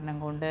ചെയ്യുന്ന കാരണം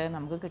കൊണ്ട്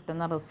നമുക്ക്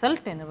കിട്ടുന്ന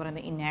റിസൾട്ട് എന്ന്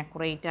പറയുന്നത്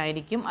ഇനാക്യുറേറ്റ്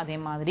ആയിരിക്കും.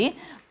 അതേമാതിരി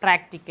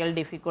പ്രാക്ടിക്കൽ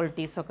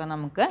ഡിഫിക്കൽട്ടീസൊക്കെ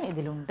നമുക്ക്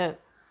ഇതിലുണ്ട്.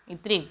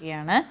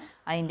 ഇത്രയൊക്കെയാണ്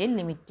അതിൻ്റെ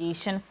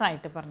ലിമിറ്റേഷൻസ്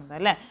ആയിട്ട് പറഞ്ഞത്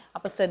അല്ലേ.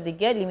 അപ്പോൾ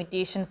ശ്രദ്ധിക്കുക,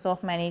 ലിമിറ്റേഷൻസ്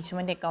ഓഫ്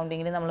മാനേജ്മെൻറ്റ്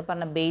അക്കൗണ്ടിങ്ങിൽ നമ്മൾ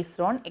പറഞ്ഞ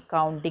based on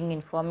accounting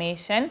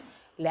information,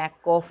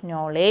 lack of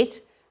knowledge,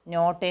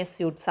 not A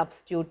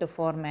substitute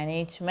for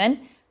management,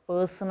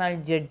 personal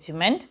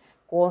judgement,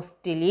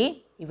 costly,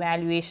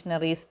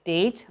 ഇവാലുവേഷണറി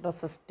stage,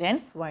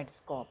 resistance, wide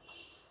scope.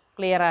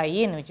 Clear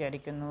ആയി എന്ന്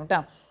വിചാരിക്കുന്നു കേട്ടോ.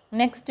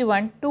 Next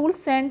one,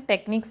 tools and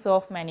techniques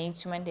of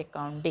management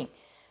accounting.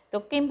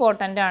 ഇതൊക്കെ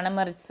important ആണ്.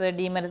 Merits,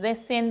 demerits,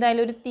 S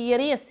എന്തായാലും ഒരു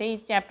theory ഈ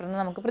ചാപ്റ്ററിന്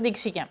നമുക്ക്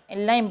പ്രതീക്ഷിക്കാം.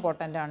 എല്ലാം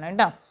ഇമ്പോർട്ടൻ്റ് ആണ്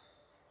കേട്ടോ.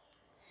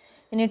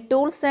 ഇനി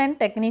tools and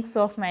techniques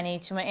of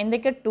management,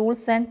 എന്തൊക്കെ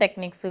ടൂൾസ് ആൻഡ്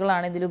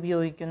ടെക്നിക്സുകളാണ് ഇതിൽ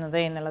ഉപയോഗിക്കുന്നത്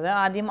എന്നുള്ളത്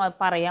ആദ്യം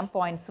പറയാം,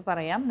 പോയിൻറ്റ്സ്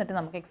പറയാം, എന്നിട്ട്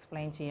നമുക്ക്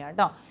എക്സ്പ്ലെയിൻ ചെയ്യാം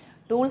കേട്ടോ.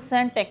 ടൂൾസ്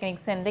ആൻഡ്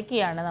ടെക്നിക്സ്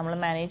എന്തൊക്കെയാണ് നമ്മൾ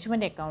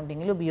മാനേജ്മെൻറ്റ്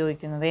അക്കൗണ്ടിങ്ങിൽ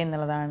ഉപയോഗിക്കുന്നത്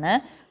എന്നുള്ളതാണ്.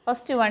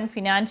 ഫസ്റ്റ് വൺ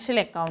ഫിനാൻഷ്യൽ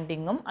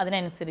അക്കൗണ്ടിങ്ങും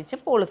അതിനനുസരിച്ച്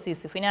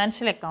policies.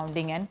 Financial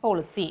accounting and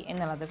policy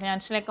എന്നുള്ളത്.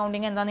 ഫിനാൻഷ്യൽ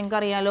അക്കൗണ്ടിങ് എന്താ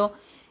നിങ്ങൾക്ക് അറിയാലോ.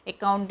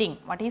 accounting,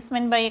 what is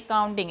meant by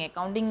accounting?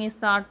 Accounting is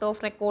the art of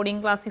recording,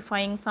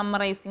 classifying,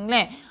 summarizing അല്ലേ.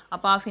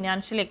 അപ്പോൾ ആ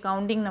ഫിനാൻഷ്യൽ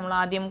അക്കൗണ്ടിങ് നമ്മൾ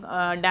ആദ്യം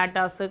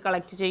ഡാറ്റാസ്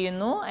കളക്ട്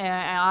ചെയ്യുന്നു,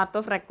 ആർട്ട്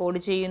ഓഫ്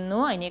റെക്കോർഡ് ചെയ്യുന്നു,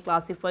 അതിനെ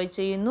ക്ലാസിഫൈ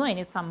ചെയ്യുന്നു,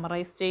 അതിനെ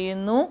സമ്മറൈസ്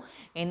ചെയ്യുന്നു,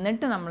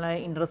 എന്നിട്ട് നമ്മൾ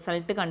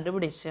റിസൾട്ട്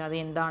കണ്ടുപിടിച്ച് അത്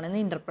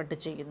എന്താണെന്ന് ഇൻ്റർപ്രറ്റ്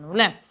ചെയ്യുന്നു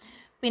അല്ലേ.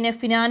 പിന്നെ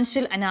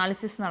ഫിനാൻഷ്യൽ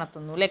അനാലിസിസ്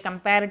നടത്തുന്നു അല്ലേ.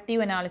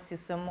 കമ്പാരിറ്റീവ്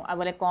അനാലിസിസും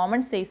അതുപോലെ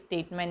കോമൺ സൈസ്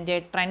സ്റ്റേറ്റ്മെൻറ്റ്,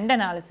 ട്രെൻഡ്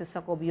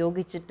അനാലിസിസൊക്കെ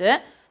ഉപയോഗിച്ചിട്ട്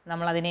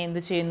നമ്മളതിനെ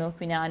എന്ത് ചെയ്യുന്നു,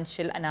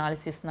 ഫിനാൻഷ്യൽ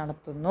അനാലിസിസ്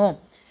നടത്തുന്നു.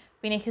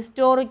 പിന്നെ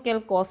ഹിസ്റ്റോറിക്കൽ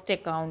കോസ്റ്റ്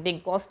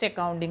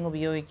അക്കൗണ്ടിങ്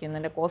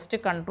ഉപയോഗിക്കുന്നുണ്ട്. കോസ്റ്റ്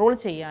കൺട്രോൾ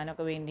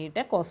ചെയ്യാനൊക്കെ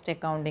വേണ്ടിയിട്ട് കോസ്റ്റ്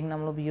അക്കൗണ്ടിങ്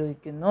നമ്മൾ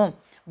ഉപയോഗിക്കുന്നു.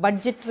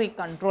 ബഡ്ജറ്ററി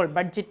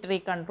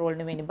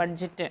കൺട്രോളിന് വേണ്ടി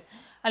ബഡ്ജറ്റ്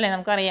അല്ലേ,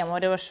 നമുക്കറിയാം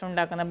ഓരോ വർഷം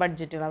ഉണ്ടാക്കുന്ന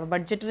ബഡ്ജറ്റുകൾ. അപ്പോൾ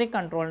ബഡ്ജറ്ററി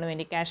കൺട്രോളിന്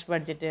വേണ്ടി cash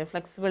budget,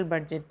 flexible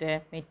budget,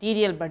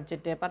 material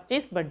budget,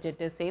 purchase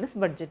budget, sales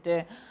budget,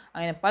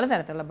 അങ്ങനെ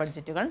പലതരത്തിലുള്ള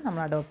ബഡ്ജറ്റുകൾ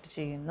നമ്മൾ അഡോപ്റ്റ്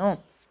ചെയ്യുന്നു.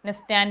 പിന്നെ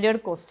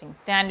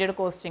സ്റ്റാൻഡേർഡ്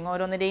കോസ്റ്റിംഗ്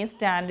ഓരോന്നിൻ്റെയും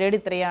സ്റ്റാൻഡേർഡ്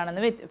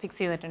ഇത്രയാണെന്ന് ഫിക്സ്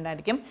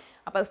ചെയ്തിട്ടുണ്ടായിരിക്കും.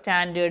 അപ്പോൾ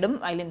സ്റ്റാൻഡേർഡും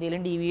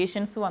അതിലെന്തെങ്കിലും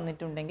ഡീവിയേഷൻസ്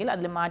വന്നിട്ടുണ്ടെങ്കിൽ,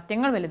 അതിൽ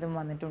മാറ്റങ്ങൾ വലുതും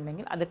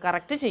വന്നിട്ടുണ്ടെങ്കിൽ അത്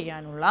കറക്റ്റ്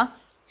ചെയ്യാനുള്ള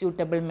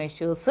സ്യൂട്ടബിൾ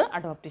മെഷേഴ്സ്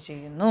അഡോപ്റ്റ്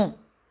ചെയ്യുന്നു.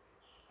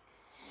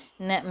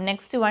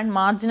 നെക്സ്റ്റ് വൺ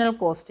മാർജിനൽ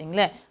കോസ്റ്റിംഗ്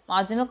അല്ലേ.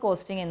 മാർജിനൽ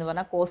കോസ്റ്റിംഗ് എന്ന്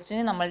പറഞ്ഞാൽ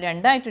കോസ്റ്റിനെ നമ്മൾ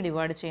രണ്ടായിട്ട്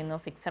ഡിവൈഡ് ചെയ്യുന്നു,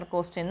 ഫിക്സഡ്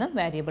കോസ്റ്റ് എന്നും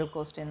വേരിയബിൾ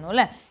കോസ്റ്റ് എന്നും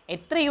അല്ലേ.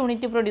 എത്ര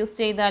യൂണിറ്റ് പ്രൊഡ്യൂസ്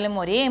ചെയ്താലും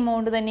ഒരേ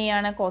എമൗണ്ട്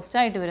തന്നെയാണ്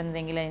കോസ്റ്റായിട്ട്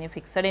വരുന്നതെങ്കിൽ അതിന്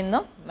ഫിക്സഡ്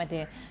എന്നും,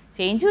 മറ്റേ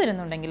ചേഞ്ച്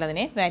വരുന്നുണ്ടെങ്കിൽ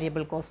അതിനെ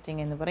വേരിയബിൾ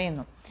കോസ്റ്റിംഗ് എന്ന്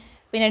പറയുന്നു.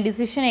 പിന്നെ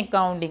ഡിസിഷൻ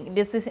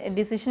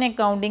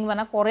അക്കൗണ്ടിങ്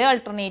പറഞ്ഞാൽ കുറേ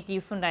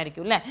ആൾട്ടർനേറ്റീവ്സ്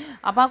ഉണ്ടായിരിക്കും അല്ലേ.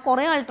 അപ്പോൾ ആ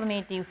കുറേ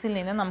ആൾട്ടർനേറ്റീവ്സിൽ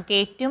നിന്ന് നമുക്ക്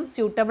ഏറ്റവും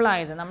സ്യൂട്ടബിൾ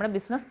ആയത്, നമ്മുടെ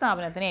ബിസിനസ്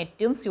സ്ഥാപനത്തിന്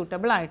ഏറ്റവും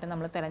സ്യൂട്ടബിൾ ആയിട്ട്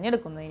നമ്മൾ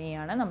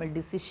തിരഞ്ഞെടുക്കുന്നതിനെയാണ് നമ്മൾ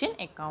ഡിസിഷൻ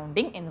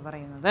അക്കൗണ്ടിങ് എന്ന്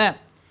പറയുന്നത്.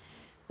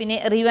 പിന്നെ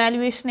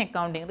റീവാലുവേഷൻ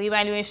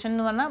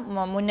എന്ന് പറഞ്ഞാൽ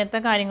മുന്നത്തെ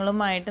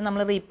കാര്യങ്ങളുമായിട്ട്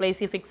നമ്മൾ റീപ്ലേസ്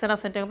ചെയ്യും. ഫിക്സഡ്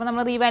അസറ്റ് അപ്പോൾ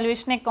നമ്മൾ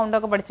റീവാലുവേഷൻ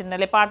അക്കൗണ്ടൊക്കെ പഠിച്ചിട്ടുണ്ട്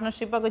അല്ലേ.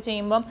 പാർട്ട്ണർഷിപ്പൊക്കെ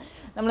ചെയ്യുമ്പം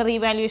നമ്മൾ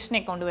റീവാലുവേഷൻ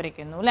അക്കൗണ്ട്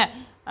വരയ്ക്കുന്നു അല്ലേ.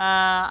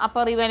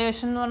 അപ്പോൾ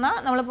റീവാലുവേഷൻ എന്ന് പറഞ്ഞാൽ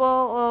നമ്മളിപ്പോൾ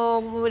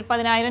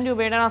 10,000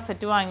 രൂപയുടെ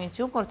അസറ്റ്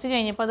വാങ്ങിച്ചു, കുറച്ച്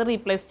കഴിഞ്ഞപ്പോൾ അത്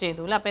റീപ്ലേസ്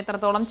ചെയ്തു അല്ലേ. അപ്പോൾ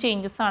എത്രത്തോളം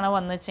ചേഞ്ചസ് ആണ്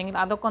വന്നു വെച്ചെങ്കിൽ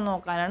അതൊക്കെ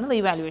നോക്കാനാണ്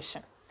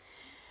റീവാലുവേഷൻ.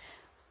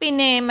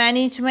 പിന്നെ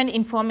management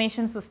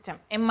information system,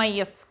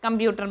 MIS,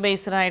 computer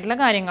based ആയിട്ടുള്ള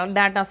കാര്യങ്ങൾ,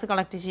 ഡാറ്റാസ്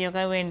കളക്ട്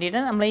ചെയ്യുക വേണ്ടിയിട്ട്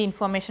നമ്മൾ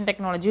ഇൻഫോർമേഷൻ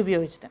ടെക്നോളജി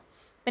ഉപയോഗിച്ചിട്ട്.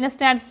 പിന്നെ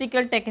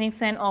statistical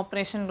techniques and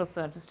operation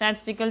research,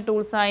 statistical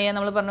ടൂൾസായ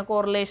നമ്മൾ പറഞ്ഞ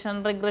correlation,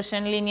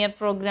 regression, linear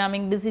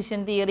programming,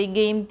 decision theory,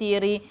 game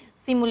theory,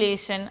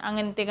 simulation,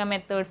 അങ്ങനത്തെയൊക്കെ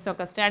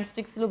മെത്തേഡ്സൊക്കെ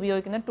സ്റ്റാറ്റിസ്റ്റിക്സിൽ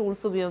ഉപയോഗിക്കുന്ന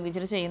ടൂൾസ്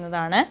ഉപയോഗിച്ചിട്ട്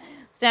ചെയ്യുന്നതാണ്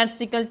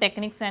statistical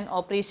techniques and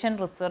operation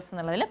research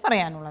എന്നുള്ളതിൽ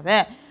പറയാനുള്ളത്.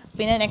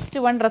 പിന്നെ നെക്സ്റ്റ്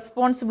വൺ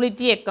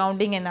റെസ്പോൺസിബിലിറ്റി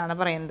അക്കൗണ്ടിങ് എന്നാണ്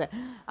പറയുന്നത്.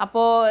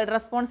 അപ്പോൾ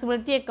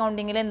റെസ്പോൺസിബിലിറ്റി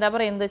അക്കൗണ്ടിങ്ങിൽ എന്താ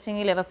പറയുന്നത്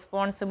വെച്ചെങ്കിൽ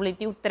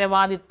റെസ്പോൺസിബിലിറ്റി,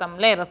 ഉത്തരവാദിത്തം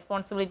അല്ലേ.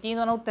 റെസ്പോൺസിബിലിറ്റി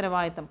എന്ന് പറഞ്ഞാൽ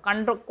ഉത്തരവാദിത്തം.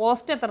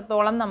 കോസ്റ്റ്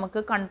എത്രത്തോളം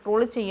നമുക്ക് കൺട്രോൾ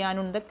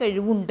ചെയ്യാനുണ്ട്,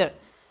 കഴിവുണ്ട്.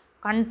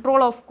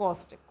 കൺട്രോൾ ഓഫ്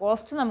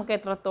കോസ്റ്റ് നമുക്ക്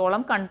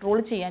എത്രത്തോളം കൺട്രോൾ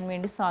ചെയ്യാൻ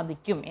വേണ്ടി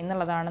സാധിക്കും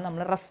എന്നുള്ളതാണ്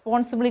നമ്മൾ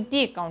റെസ്പോൺസിബിലിറ്റി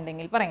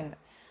അക്കൗണ്ടിങ്ങിൽ പറയുന്നത്.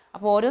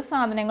 അപ്പോൾ ഓരോ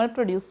സാധനങ്ങൾ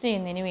പ്രൊഡ്യൂസ്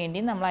ചെയ്യുന്നതിന് വേണ്ടി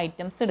നമ്മൾ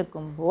ഐറ്റംസ്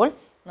എടുക്കുമ്പോൾ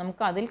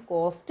നമുക്ക് അതിൽ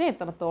കോസ്റ്റ്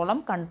എത്രത്തോളം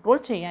കൺട്രോൾ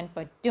ചെയ്യാൻ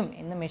പറ്റും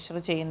എന്ന് മെഷർ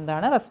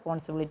ചെയ്യുന്നതാണ്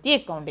റെസ്പോൺസിബിലിറ്റി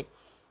അക്കൗണ്ടിങ്.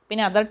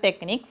 പിന്നെ അതർ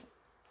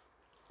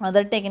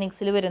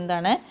ടെക്നിക്സിൽ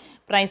വരുന്നതാണ്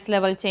price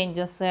level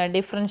changes,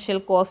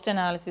 differential cost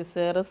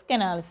analysis, risk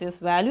analysis,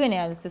 value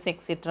analysis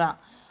etcetera.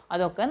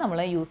 അതൊക്കെ നമ്മൾ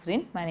യൂസ്ഡ്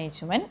ഇൻ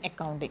മാനേജ്മെൻറ്റ്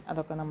അക്കൗണ്ടിങ്,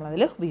 അതൊക്കെ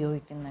നമ്മളതിൽ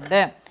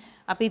ഉപയോഗിക്കുന്നുണ്ട്.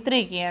 അപ്പോൾ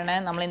ഇത്രയൊക്കെയാണ്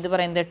നമ്മൾ എന്ത്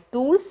പറയുന്നത്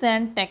tools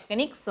and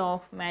techniques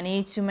of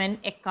management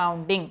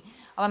accounting.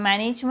 അപ്പോൾ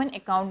മാനേജ്മെൻറ്റ്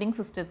അക്കൗണ്ടിങ്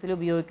സിസ്റ്റത്തിൽ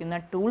ഉപയോഗിക്കുന്ന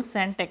ടൂൾസ്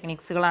ആൻഡ്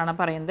ടെക്നിക്സുകളാണ്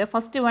പറയുന്നത്.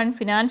 First one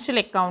financial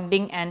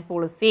accounting and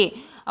policy.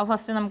 അപ്പോൾ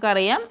ഫസ്റ്റ്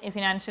നമുക്കറിയാം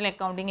ഫിനാൻഷ്യൽ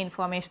അക്കൗണ്ടിങ്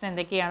ഇൻഫോർമേഷൻ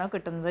എന്തൊക്കെയാണോ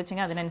കിട്ടുന്നത്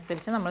വെച്ചെങ്കിൽ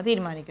അതിനനുസരിച്ച് നമ്മൾ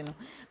തീരുമാനിക്കുന്നു.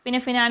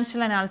 പിന്നെ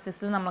ഫിനാൻഷ്യൽ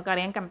അനാലിസിസിൽ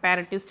നമുക്കറിയാം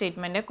comparative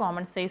statement,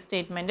 common size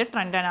statement,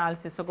 trend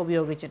analysis ഒക്കെ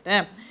ഉപയോഗിച്ചിട്ട്.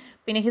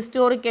 പിന്നെ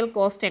ഹിസ്റ്റോറിക്കൽ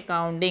കോസ്റ്റ്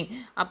അക്കൗണ്ടിങ്.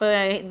 അപ്പോൾ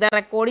the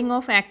recording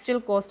of actual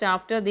cost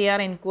after the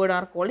R include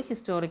are called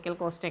historical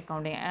cost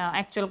accounting.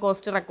 Actual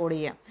cost record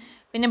ചെയ്യാം.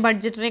 പിന്നെ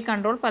ബഡ്ജറ്ററി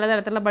കൺട്രോൾ,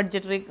 പലതരത്തിലുള്ള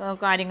ബഡ്ജറ്ററി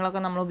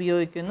കാര്യങ്ങളൊക്കെ നമ്മൾ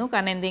ഉപയോഗിക്കുന്നു.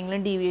 കാരണം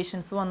എന്തെങ്കിലും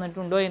ഡീവിയേഷൻസ്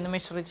വന്നിട്ടുണ്ടോ എന്ന്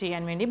മെഷർ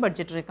ചെയ്യാൻ വേണ്ടി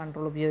ബഡ്ജറ്ററി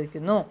കൺട്രോൾ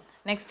ഉപയോഗിക്കുന്നു.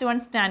 നെക്സ്റ്റ് വൺ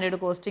സ്റ്റാൻഡേർഡ്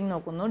കോസ്റ്റിംഗ്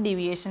നോക്കുന്നു.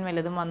 ഡീവിയേഷൻ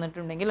വല്ലതും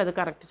വന്നിട്ടുണ്ടെങ്കിൽ അത്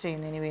കറക്റ്റ്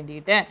ചെയ്യുന്നതിന്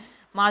വേണ്ടിയിട്ട്.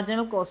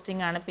 മാർജിനൽ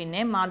കോസ്റ്റിംഗ് ആണ്. പിന്നെ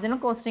മാർജിനൽ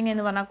കോസ്റ്റിംഗ്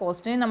എന്ന് പറഞ്ഞാൽ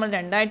കോസ്റ്റിനെ നമ്മൾ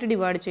രണ്ടായിട്ട്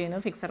ഡിവൈഡ് ചെയ്യുന്നു.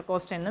 ഫിക്സഡ്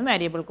കോസ്റ്റ് എന്നും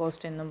വേരിയബിൾ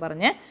കോസ്റ്റ് എന്നും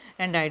പറഞ്ഞ്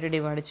രണ്ടായിട്ട്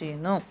ഡിവൈഡ്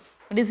ചെയ്യുന്നു.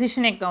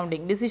 ഡിസിഷൻ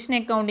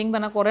അക്കൗണ്ടിങ്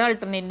പറഞ്ഞാൽ കുറേ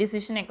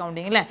ഡിസിഷൻ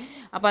അക്കൗണ്ടിങ് അല്ലേ.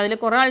 അപ്പോൾ അതിൽ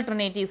കുറേ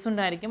ആൾട്ടർനേറ്റീവ്സ്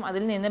ഉണ്ടായിരിക്കും.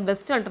 അതിൽ നിന്ന്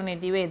ബെസ്റ്റ്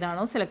ആൾട്ടർനേറ്റീവ്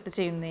ഏതാണോ സെലക്ട്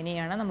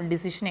ചെയ്യുന്നതിനെയാണ് നമ്മൾ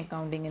ഡിസിഷൻ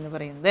അക്കൗണ്ടിങ് എന്ന്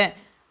പറയുന്നത്.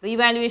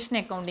 റീവാലുവേഷൻ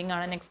അക്കൗണ്ടിങ്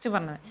ആണ് നെക്സ്റ്റ്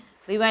പറഞ്ഞത്.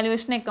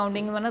 റീവാലുവേഷൻ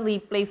അക്കൗണ്ടിങ് എന്ന് പറഞ്ഞാൽ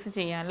റീപ്ലേസ്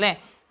ചെയ്യാൻ അല്ലേ,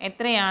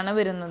 എത്രയാണ്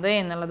വരുന്നത്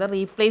എന്നുള്ളത്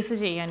റീപ്ലേസ്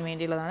ചെയ്യാൻ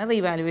വേണ്ടിയുള്ളതാണ്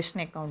റീവാലുവേഷൻ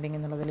അക്കൗണ്ടിങ്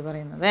എന്നുള്ളതിൽ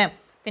പറയുന്നത്.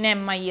 പിന്നെ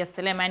MIS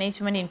അല്ലേ,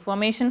 മാനേജ്മെൻറ്റ്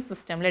ഇൻഫോർമേഷൻ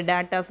സിസ്റ്റമിൽ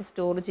ഡാറ്റാസ്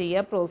സ്റ്റോർ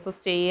ചെയ്യുക,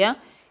 പ്രോസസ്സ് ചെയ്യുക,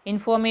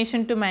 information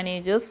to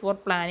managers for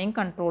planning,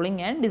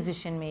 controlling and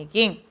decision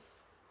making.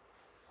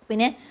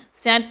 പിന്നെ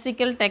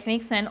statistical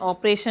techniques and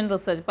operation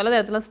research,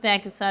 പലതരത്തിലുള്ള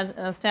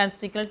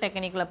സ്റ്റാറ്റിസ്റ്റിക്കൽ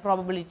ടെക്നിക്കുകൾ,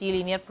 probability,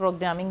 linear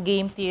programming,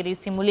 game theory,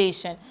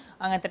 simulation,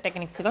 അങ്ങനത്തെ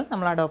ടെക്നിക്സുകൾ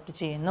നമ്മൾ അഡോപ്റ്റ്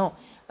ചെയ്യുന്നു.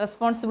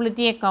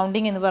 റെസ്പോൺസിബിലിറ്റി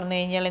അക്കൗണ്ടിങ് എന്ന് പറഞ്ഞു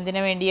കഴിഞ്ഞാൽ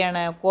എന്തിനു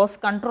വേണ്ടിയാണ്?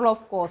 കൺട്രോൾ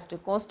ഓഫ്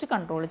കോസ്റ്റ്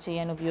കൺട്രോൾ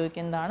ചെയ്യാൻ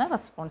ഉപയോഗിക്കുന്നതാണ്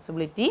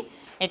റെസ്പോൺസിബിലിറ്റി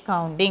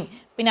അക്കൗണ്ടിങ്.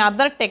 പിന്നെ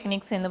അതർ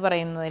ടെക്നിക്സ് എന്ന്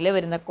പറയുന്നതിൽ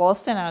വരുന്ന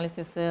cost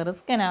analysis,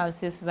 risk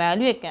analysis,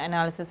 value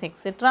analysis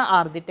etcetera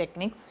are the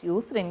techniques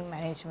used in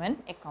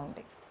management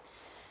accounting.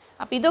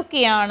 അപ്പോൾ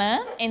ഇതൊക്കെയാണ്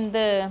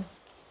എന്ത്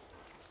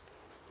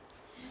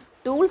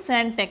tools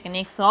and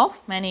techniques of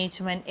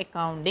management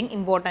accounting.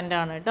 Important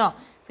ആണ് കേട്ടോ.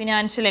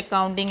 Financial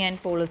accounting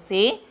and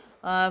policy,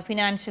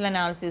 financial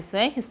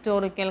analysis,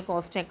 historical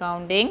cost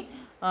accounting,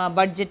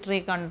 budgetary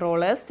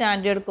control,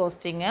 standard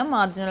costing,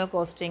 marginal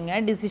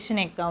costing, decision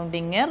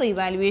accounting,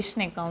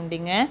 revaluation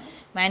accounting,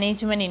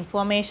 management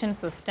information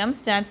system,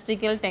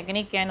 statistical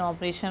technique and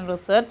operation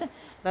research,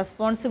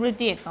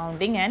 responsibility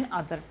accounting and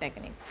other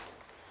techniques.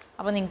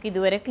 അപ്പോൾ നിങ്ങൾക്ക്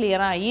ഇതുവരെ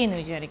clear ആയി എന്ന്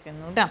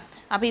വിചാരിക്കുന്നു കേട്ടോ.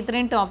 അപ്പോൾ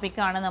ഇത്രയും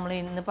ടോപ്പിക്കാണ് നമ്മൾ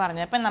ഇന്ന്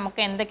പറഞ്ഞത്. അപ്പം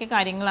നമുക്ക് എന്തൊക്കെ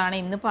കാര്യങ്ങളാണ്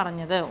ഇന്ന്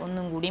പറഞ്ഞത്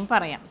ഒന്നും കൂടിയും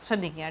പറയാം,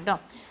 ശ്രദ്ധിക്കുക കേട്ടോ.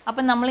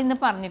 അപ്പം നമ്മളിന്ന്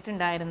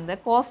പറഞ്ഞിട്ടുണ്ടായിരുന്നത്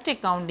കോസ്റ്റ്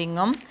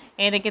അക്കൗണ്ടിങ്ങും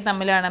ഏതൊക്കെ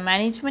തമ്മിലാണ്,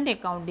 മാനേജ്മെൻറ്റ്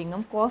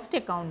അക്കൗണ്ടിങ്ങും കോസ്റ്റ്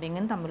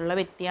അക്കൗണ്ടിങ്ങും തമ്മിലുള്ള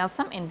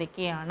വ്യത്യാസം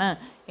എന്തൊക്കെയാണ്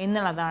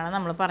എന്നുള്ളതാണ്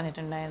നമ്മൾ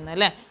പറഞ്ഞിട്ടുണ്ടായിരുന്നത്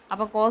അല്ലേ.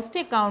 അപ്പോൾ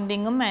കോസ്റ്റ്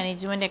അക്കൗണ്ടിങ്ങും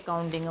മാനേജ്മെൻറ്റ്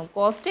അക്കൗണ്ടിങ്ങും,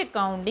 കോസ്റ്റ്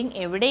അക്കൗണ്ടിങ്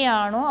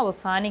എവിടെയാണോ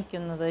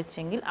അവസാനിക്കുന്നത്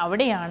വെച്ചെങ്കിൽ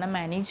അവിടെയാണ്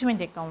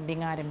മാനേജ്മെൻറ്റ്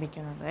അക്കൗണ്ടിങ്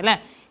ആരംഭിക്കുന്നത് അല്ലേ.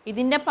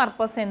 ഇതിൻ്റെ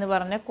പർപ്പസ് എന്ന്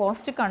പറഞ്ഞാൽ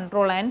കോസ്റ്റ്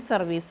കൺട്രോൾ ആൻഡ്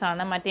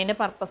സർവീസാണ്. മറ്റേതിൻ്റെ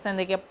പർപ്പസ്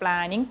എന്തൊക്കെയാണ്?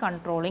 Planning,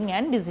 controlling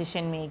and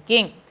decision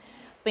making.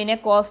 പിന്നെ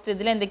കോസ്റ്റ്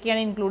ഇതിൽ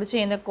എന്തൊക്കെയാണ് ഇൻക്ലൂഡ്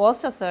ചെയ്യുന്നത്?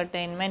 Cost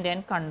ascertainment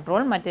and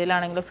control.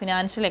 മറ്റേതിലാണെങ്കിൽ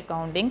financial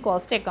accounting,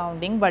 cost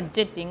accounting,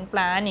 budgeting,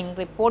 planning,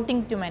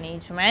 reporting to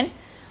management,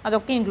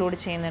 അതൊക്കെ ഇൻക്ലൂഡ്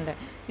ചെയ്യുന്നുണ്ട്.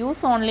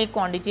 യൂസ് ഓൺലി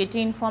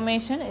ക്വാണ്ടിറ്റേറ്റീവ്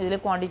ഇൻഫർമേഷൻ, ഇതിൽ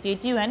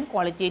ക്വാണ്ടിറ്റേറ്റീവ് ആൻഡ്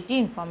ക്വാളിറ്റേറ്റീവ്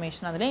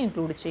ഇൻഫർമേഷൻ അതിൽ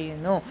ഇൻക്ലൂഡ്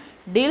ചെയ്യുന്നു.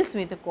 Deals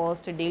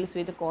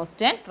with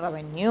cost and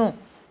revenue.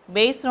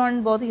 Based on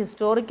both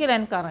historical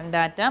and current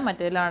data,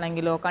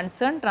 മറ്റേതിലാണെങ്കിലോ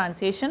concern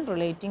transaction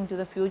relating to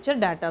the future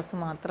datas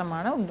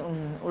മാത്രമാണ്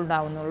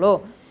ഉണ്ടാവുന്നുള്ളൂ.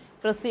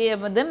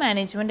 ഇത്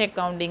management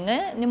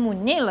അക്കൗണ്ടിങ്ങിന്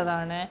മുന്നേ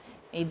ഉള്ളതാണ്.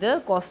 ഇത്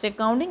കോസ്റ്റ്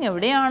അക്കൗണ്ടിങ്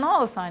എവിടെയാണോ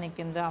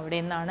അവസാനിക്കുന്നത് അവിടെ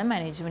നിന്നാണ്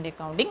മാനേജ്മെൻറ്റ്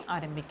അക്കൗണ്ടിങ്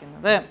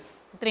ആരംഭിക്കുന്നത്.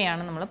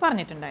 ഇത്രയാണ് നമ്മൾ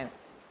പറഞ്ഞിട്ടുണ്ടായത്.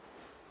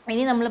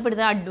 ഇനി നമ്മളിപ്പോൾ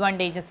എടുത്ത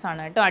അഡ്വാൻറ്റേജസ്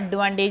ആണ് കേട്ടോ.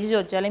 അഡ്വാൻറ്റേജ്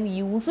ചോദിച്ചാലും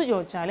യൂസ്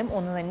ചോദിച്ചാലും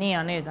ഒന്ന്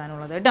തന്നെയാണ്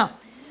എഴുതാനുള്ളത് കേട്ടോ.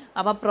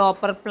 അപ്പോൾ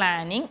പ്രോപ്പർ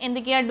പ്ലാനിങ്,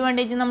 എന്തൊക്കെയാണ്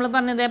അഡ്വാൻറ്റേജ് നമ്മൾ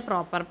പറഞ്ഞത്?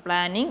 Proper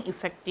planning,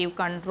 effective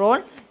control,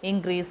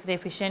 increased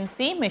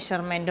efficiency,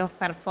 measurement of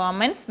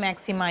performance,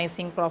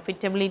 maximising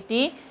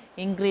profitability,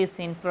 increase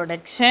in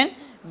production,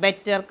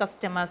 better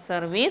customer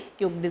service,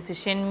 quick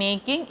decision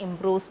making,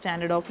 improve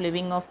standard of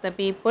living of the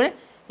people,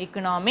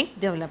 economic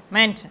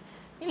development.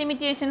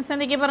 Limitations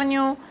എന്തൊക്കെ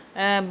പറഞ്ഞു?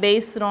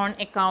 Based on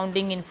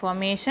accounting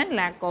information,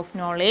 lack of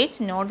knowledge,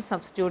 not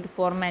substitute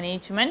for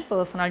management,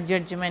 personal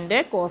judgment,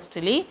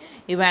 costly,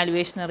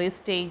 evaluationary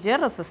stage,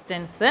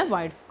 resistance,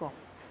 wide scope.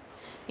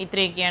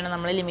 ഇത്രയൊക്കെയാണ്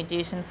നമ്മൾ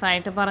limitations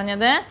ആയിട്ട്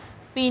പറഞ്ഞത്.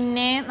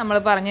 പിന്നെ നമ്മൾ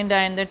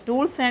പറഞ്ഞിട്ടുണ്ടായിരുന്നത്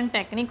tools and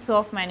techniques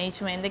of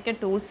management. എന്തൊക്കെ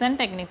ടൂൾസ് ആൻഡ്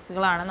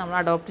ടെക്നിക്സുകളാണ് നമ്മൾ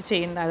അഡോപ്റ്റ്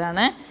ചെയ്യുന്നത്?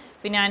 അതാണ്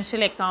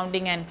financial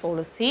accounting and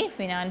policy,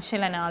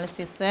 financial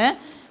analysis,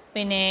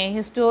 പിന്നെ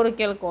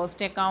historical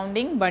cost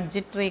accounting,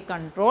 budgetary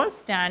control,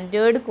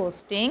 standard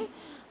costing,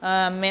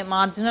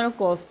 marginal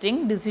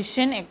costing,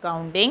 decision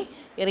accounting,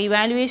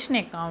 revaluation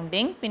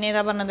accounting, പിന്നെ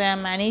ഏതാ പറഞ്ഞത്?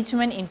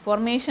 Management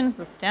information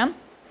system,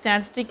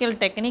 statistical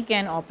technique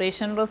and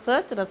operation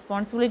research,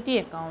 responsibility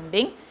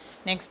accounting,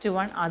 next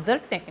one other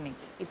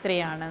techniques.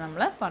 ഇത്രയാണ്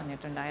നമ്മൾ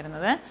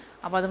പറഞ്ഞിട്ടുണ്ടായിരുന്നത്.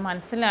 അപ്പോൾ അത്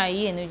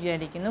മനസ്സിലായി എന്ന്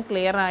വിചാരിക്കുന്നു,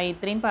 ക്ലിയർ ആയി.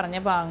 ഇത്രയും പറഞ്ഞ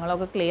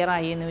ഭാഗങ്ങളൊക്കെ ക്ലിയർ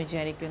ആയി എന്ന്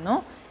വിചാരിക്കുന്നു.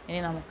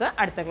 ഇനി നമുക്ക്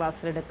അടുത്ത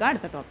ക്ലാസ്സിലെടുക്കാം,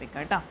 അടുത്ത ടോപ്പിക്ക്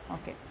കേട്ടോ.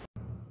 ഓക്കെ.